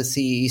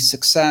 empathy,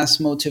 success,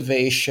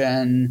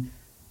 motivation.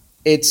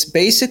 It's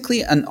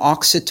basically an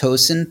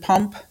oxytocin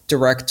pump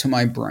direct to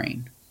my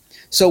brain.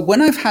 So when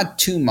I've had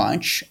too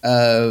much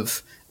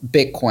of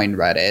Bitcoin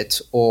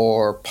Reddit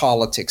or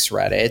politics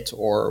Reddit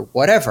or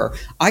whatever,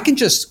 I can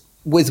just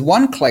with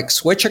one click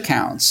switch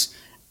accounts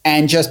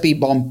and just be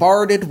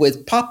bombarded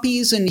with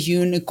puppies and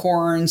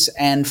unicorns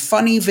and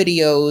funny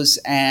videos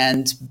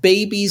and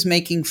babies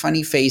making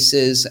funny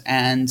faces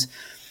and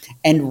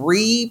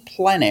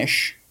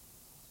replenish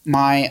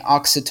my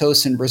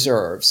oxytocin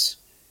reserves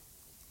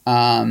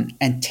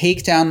and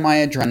take down my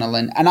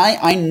adrenaline. And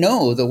I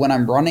know that when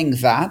I'm running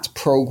that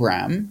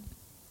program,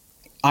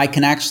 I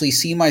can actually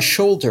see my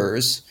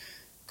shoulders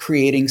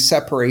creating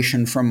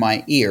separation from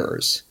my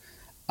ears.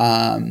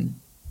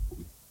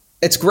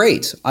 It's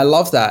great. I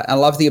love that. I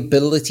love the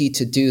ability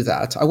to do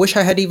that. I wish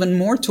I had even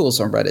more tools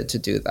on Reddit to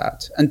do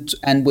that.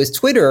 And with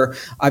Twitter,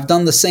 I've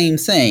done the same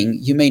thing.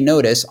 You may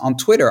notice on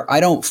Twitter, I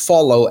don't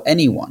follow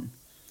anyone.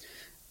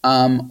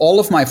 All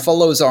of my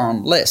follows are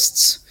on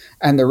lists.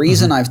 And the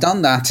reason I've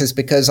done that is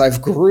because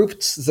I've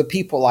grouped the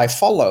people I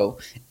follow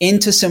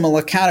into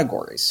similar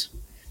categories.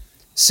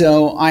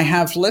 So I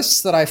have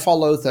lists that I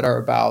follow that are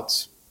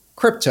about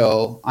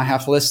crypto. I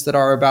have lists that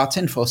are about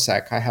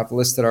InfoSec. I have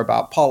lists that are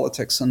about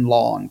politics and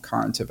law and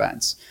current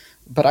events.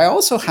 But I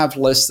also have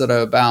lists that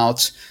are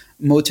about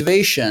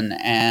motivation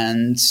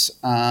and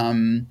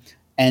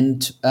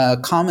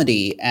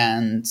comedy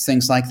and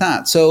things like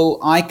that. So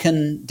I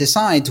can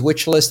decide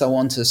which list I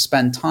want to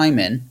spend time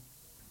in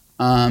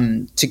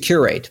to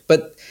curate.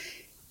 But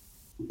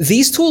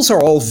these tools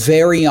are all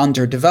very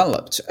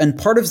underdeveloped. And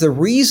part of the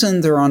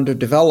reason they're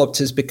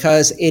underdeveloped is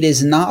because it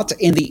is not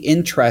in the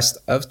interest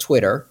of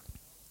Twitter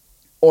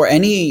or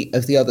any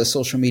of the other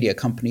social media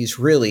companies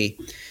really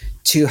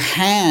to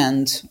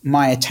hand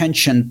my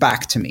attention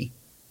back to me.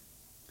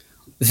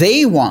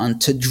 They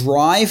want to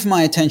drive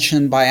my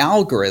attention by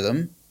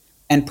algorithm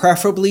and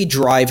preferably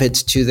drive it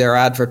to their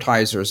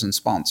advertisers and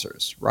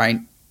sponsors, right?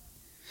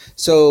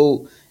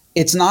 So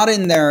it's not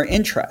in their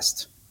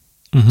interest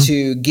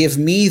to give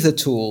me the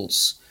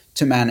tools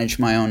to manage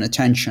my own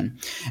attention.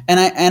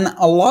 And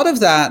a lot of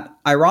that,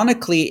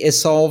 ironically, is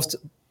solved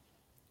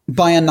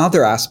by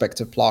another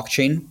aspect of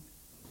blockchain,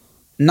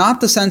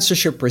 not the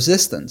censorship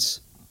resistance,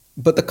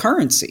 but the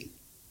currency.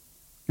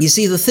 You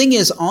see, the thing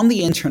is, on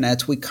the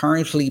internet, we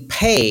currently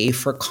pay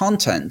for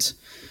content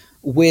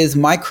with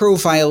micro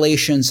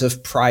violations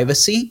of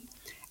privacy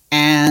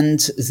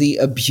and the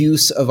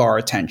abuse of our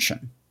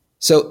attention.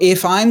 So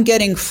if I'm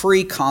getting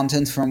free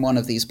content from one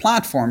of these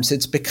platforms,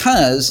 it's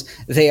because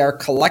they are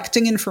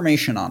collecting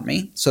information on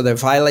me, so they're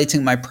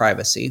violating my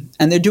privacy,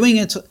 and they're doing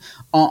it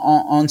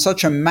on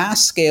such a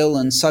mass scale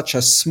and such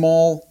a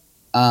small,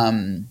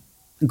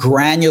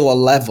 granular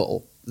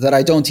level that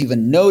I don't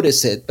even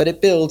notice it, but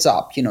it builds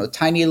up,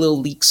 tiny little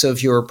leaks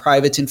of your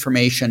private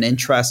information,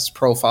 interests,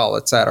 profile,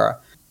 etc.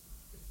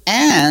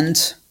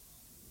 And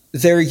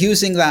they're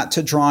using that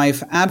to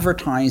drive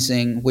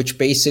advertising, which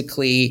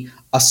basically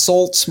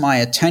assaults my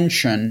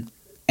attention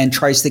and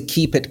tries to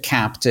keep it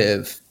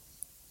captive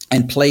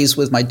and plays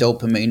with my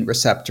dopamine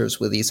receptors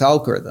with these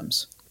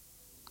algorithms.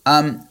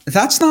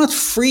 That's not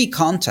free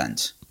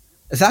content.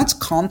 That's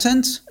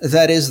content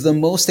that is the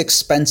most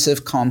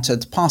expensive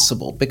content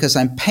possible because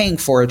I'm paying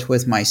for it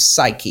with my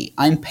psyche.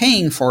 I'm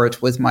paying for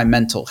it with my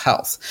mental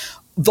health.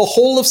 The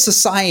whole of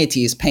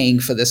society is paying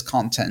for this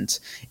content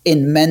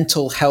in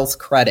mental health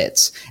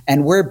credits,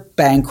 and we're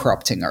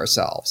bankrupting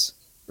ourselves,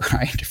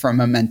 right, from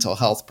a mental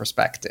health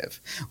perspective.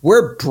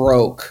 We're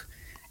broke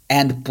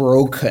and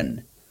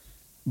broken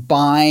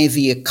by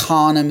the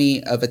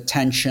economy of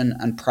attention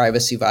and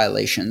privacy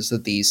violations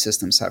that these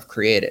systems have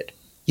created.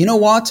 You know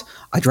what?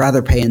 I'd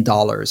rather pay in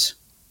dollars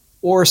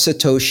or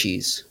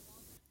Satoshis.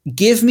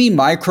 Give me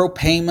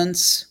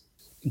micropayments.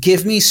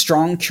 Give me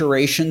strong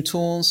curation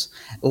tools.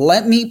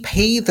 Let me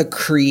pay the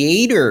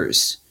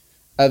creators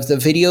of the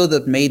video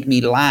that made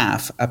me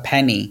laugh a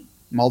penny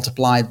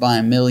multiplied by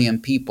 1 million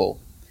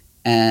people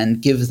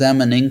and give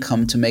them an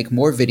income to make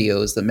more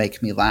videos that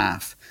make me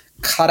laugh.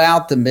 Cut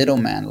out the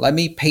middleman. Let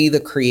me pay the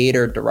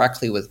creator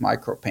directly with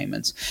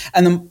micropayments.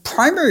 And the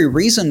primary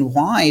reason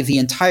why the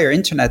entire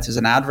internet is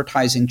an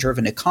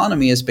advertising-driven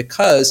economy is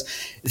because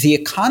the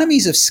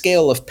economies of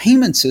scale of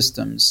payment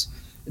systems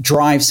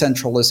drive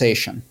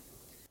centralization.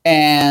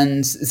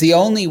 And the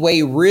only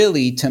way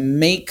really to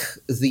make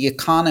the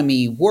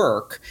economy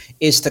work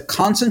is to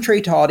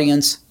concentrate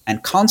audience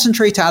and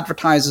concentrate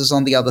advertisers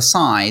on the other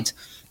side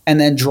and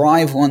then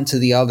drive one to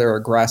the other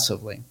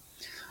aggressively.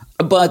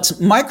 But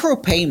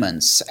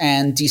micropayments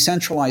and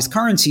decentralized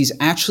currencies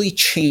actually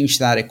change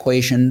that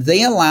equation.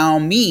 They allow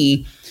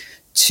me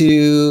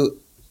to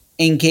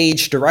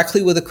engage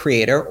directly with a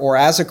creator, or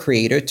as a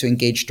creator to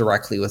engage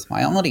directly with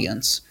my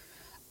audience,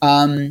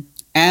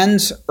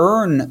 and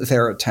earn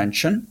their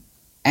attention,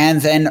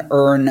 and then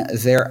earn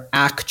their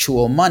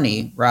actual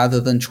money rather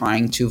than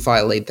trying to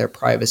violate their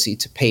privacy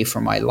to pay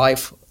for my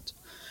livelihood.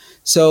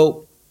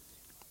 So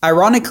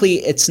ironically,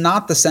 it's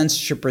not the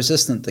censorship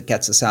resistant that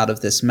gets us out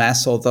of this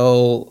mess,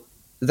 although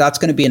that's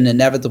going to be an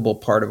inevitable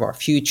part of our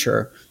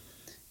future.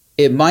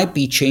 It might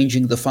be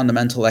changing the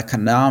fundamental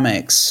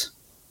economics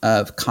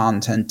of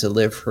content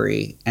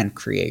delivery and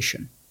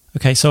creation.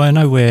 Okay, so I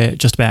know we're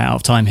just about out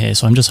of time here,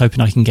 so I'm just hoping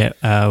I can get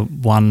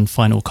one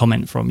final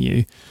comment from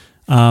you.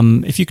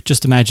 If you could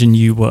just imagine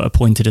you were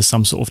appointed as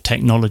some sort of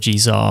technology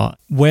czar,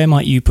 where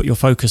might you put your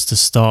focus to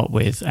start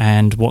with,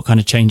 and what kind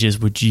of changes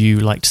would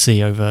you like to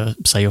see over,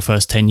 say, your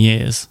first 10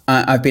 years?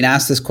 I've been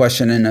asked this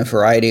question in a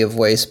variety of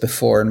ways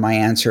before, and my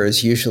answer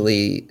is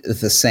usually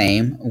the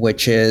same,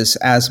 which is,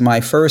 as my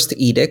first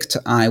edict,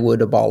 I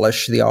would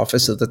abolish the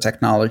office of the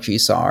technology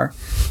czar.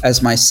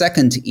 As my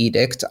second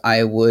edict,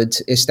 I would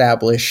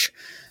establish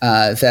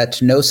that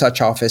no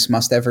such office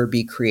must ever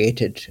be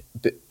created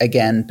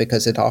again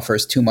because it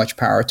offers too much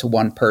power to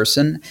one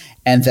person,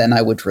 and then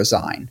I would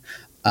resign.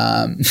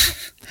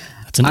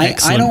 That's an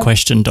excellent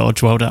question,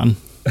 Dodge. Well done.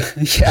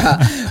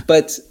 Yeah,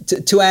 but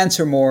to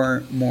answer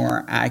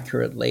more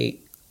accurately,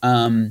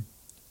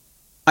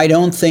 I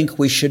don't think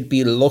we should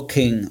be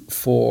looking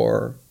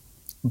for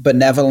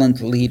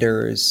benevolent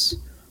leaders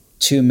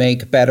to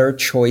make better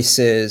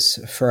choices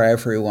for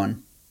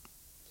everyone.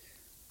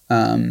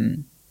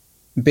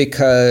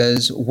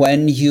 Because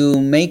when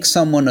you make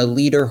someone a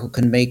leader who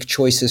can make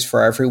choices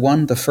for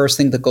everyone, the first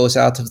thing that goes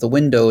out of the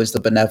window is the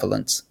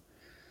benevolence.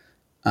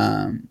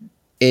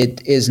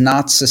 It is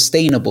not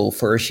sustainable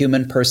for a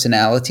human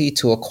personality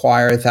to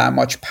acquire that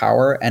much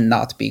power and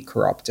not be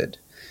corrupted.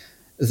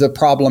 The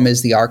problem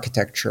is the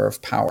architecture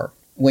of power.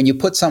 When you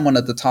put someone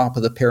at the top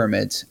of the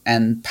pyramid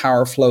and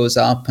power flows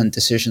up and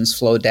decisions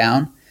flow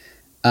down,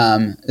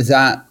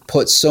 that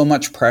puts so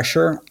much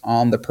pressure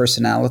on the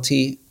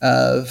personality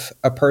of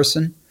a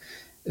person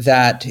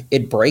that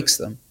it breaks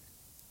them.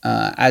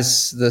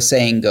 As the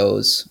saying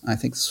goes, I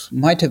think this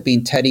might have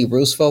been Teddy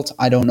Roosevelt,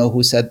 I don't know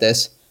who said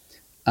this,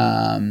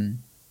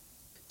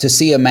 to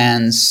see a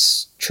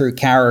man's true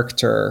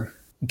character,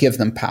 give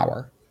them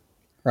power,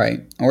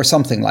 right? Or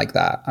something like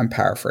that. I'm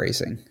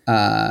paraphrasing.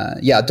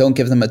 Don't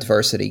give them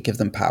adversity, give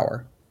them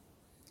power.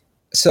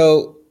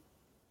 So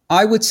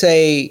I would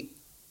say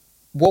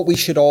what we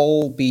should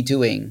all be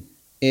doing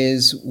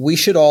is we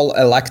should all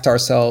elect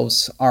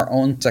ourselves our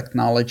own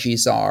technology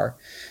czar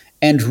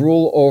and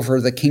rule over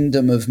the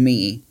kingdom of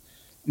me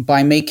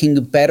by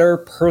making better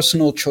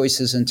personal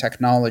choices in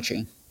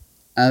technology.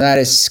 And that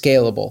is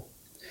scalable.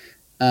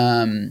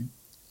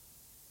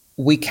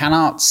 We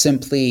cannot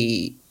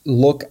simply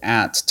look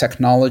at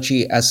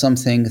technology as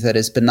something that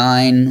is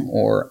benign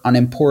or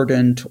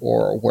unimportant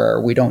or where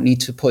we don't need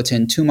to put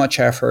in too much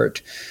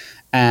effort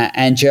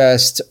and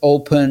just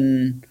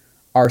open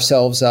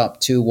ourselves up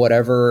to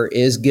whatever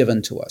is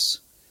given to us.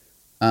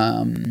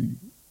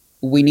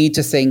 We need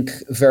to think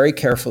very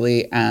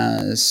carefully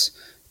as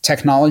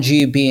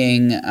technology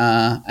being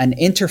an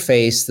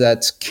interface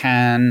that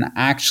can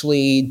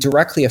actually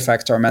directly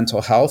affect our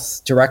mental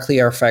health, directly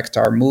affect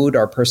our mood,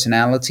 our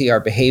personality, our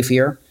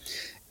behavior,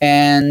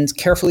 and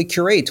carefully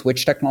curate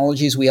which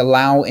technologies we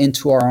allow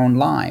into our own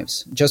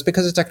lives. Just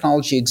because a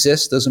technology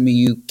exists doesn't mean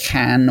you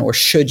can or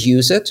should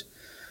use it.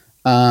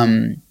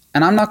 And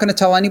I'm not going to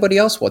tell anybody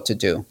else what to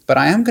do, but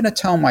I am going to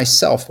tell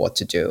myself what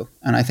to do.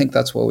 And I think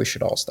that's where we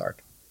should all start.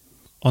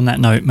 On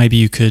that note, maybe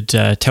you could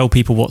tell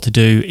people what to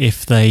do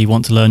if they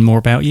want to learn more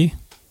about you.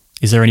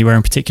 Is there anywhere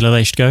in particular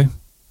they should go?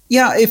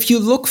 Yeah, if you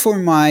look for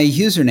my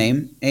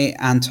username,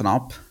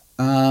 Antonop,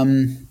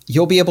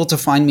 you'll be able to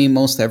find me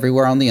most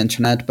everywhere on the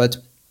internet. But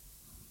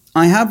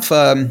I have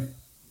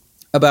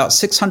about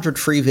 600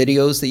 free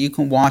videos that you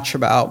can watch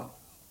about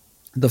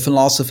the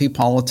philosophy,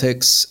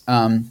 politics,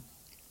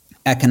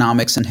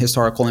 economics, and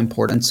historical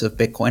importance of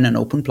Bitcoin and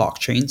open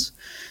blockchains.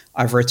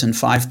 I've written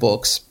 5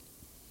 books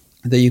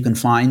that you can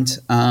find.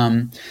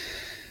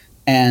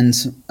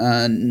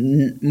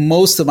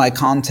 Most of my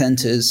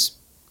content is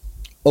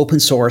open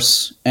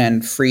source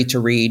and free to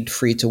read,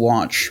 free to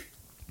watch,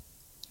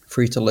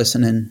 free to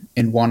listen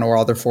in one or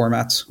other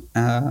formats.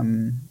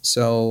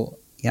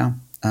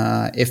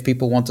 If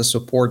people want to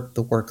support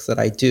the work that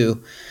I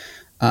do,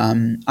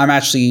 I'm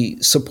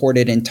actually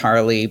supported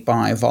entirely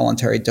by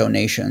voluntary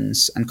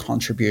donations and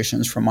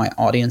contributions from my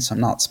audience.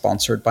 I'm not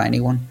sponsored by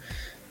anyone.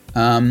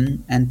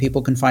 And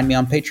people can find me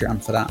on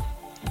Patreon for that.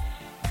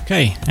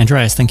 Okay,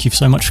 Andreas, thank you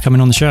so much for coming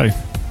on the show.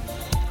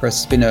 Chris,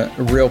 it's been a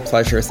real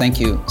pleasure. Thank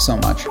you so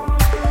much.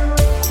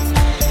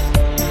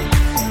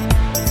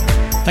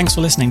 Thanks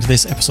for listening to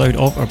this episode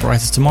of A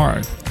Brighter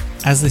Tomorrow.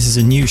 As this is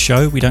a new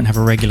show, we don't have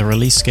a regular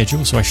release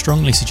schedule, so I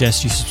strongly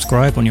suggest you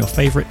subscribe on your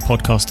favourite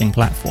podcasting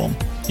platform.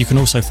 You can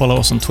also follow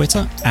us on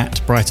Twitter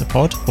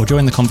 @BrighterPod or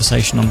join the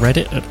conversation on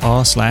Reddit at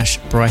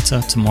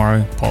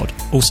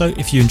r/BrighterTomorrowPod. Also,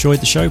 if you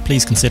enjoyed the show,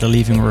 please consider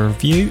leaving a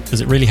review,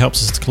 as it really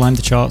helps us to climb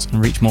the charts and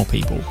reach more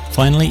people.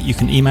 Finally, you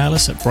can email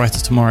us at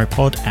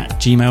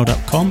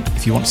brightertomorrowpod@gmail.com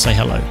if you want to say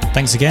hello.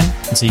 Thanks again,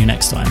 and see you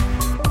next time.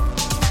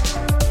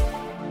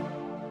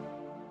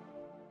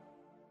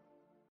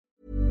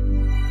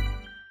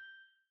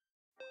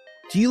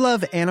 Do you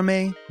love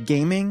anime,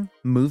 gaming,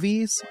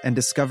 movies, and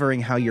discovering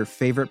how your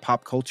favorite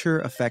pop culture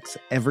affects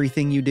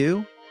everything you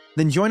do?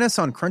 Then join us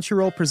on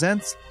Crunchyroll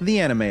Presents The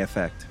Anime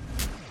Effect.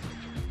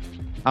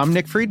 I'm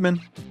Nick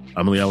Friedman.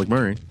 I'm Lee Alec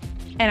Murray.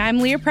 And I'm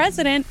Leah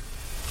President.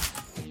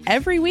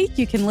 Every week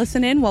you can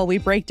listen in while we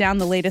break down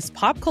the latest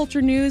pop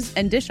culture news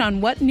and dish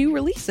on what new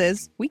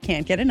releases we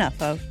can't get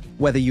enough of.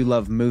 Whether you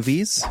love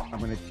movies, I'm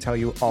going to tell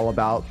you all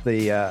about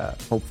the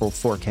hopeful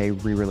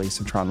 4K re-release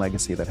of Tron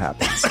Legacy that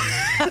happens.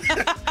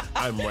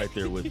 I'm right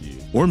there with you.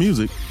 Or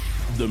music.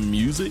 The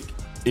music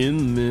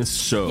in this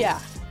show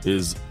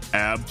is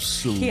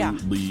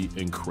absolutely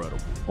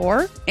incredible.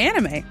 Or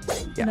anime.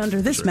 And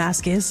under this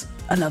mask is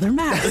another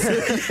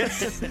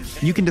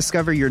mask. You can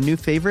discover your new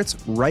favorites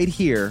right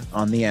here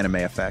on The Anime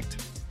Effect.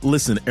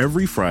 Listen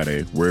every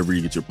Friday wherever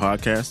you get your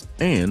podcasts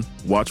and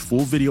watch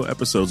full video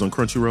episodes on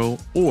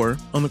Crunchyroll or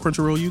on the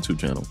Crunchyroll YouTube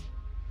channel.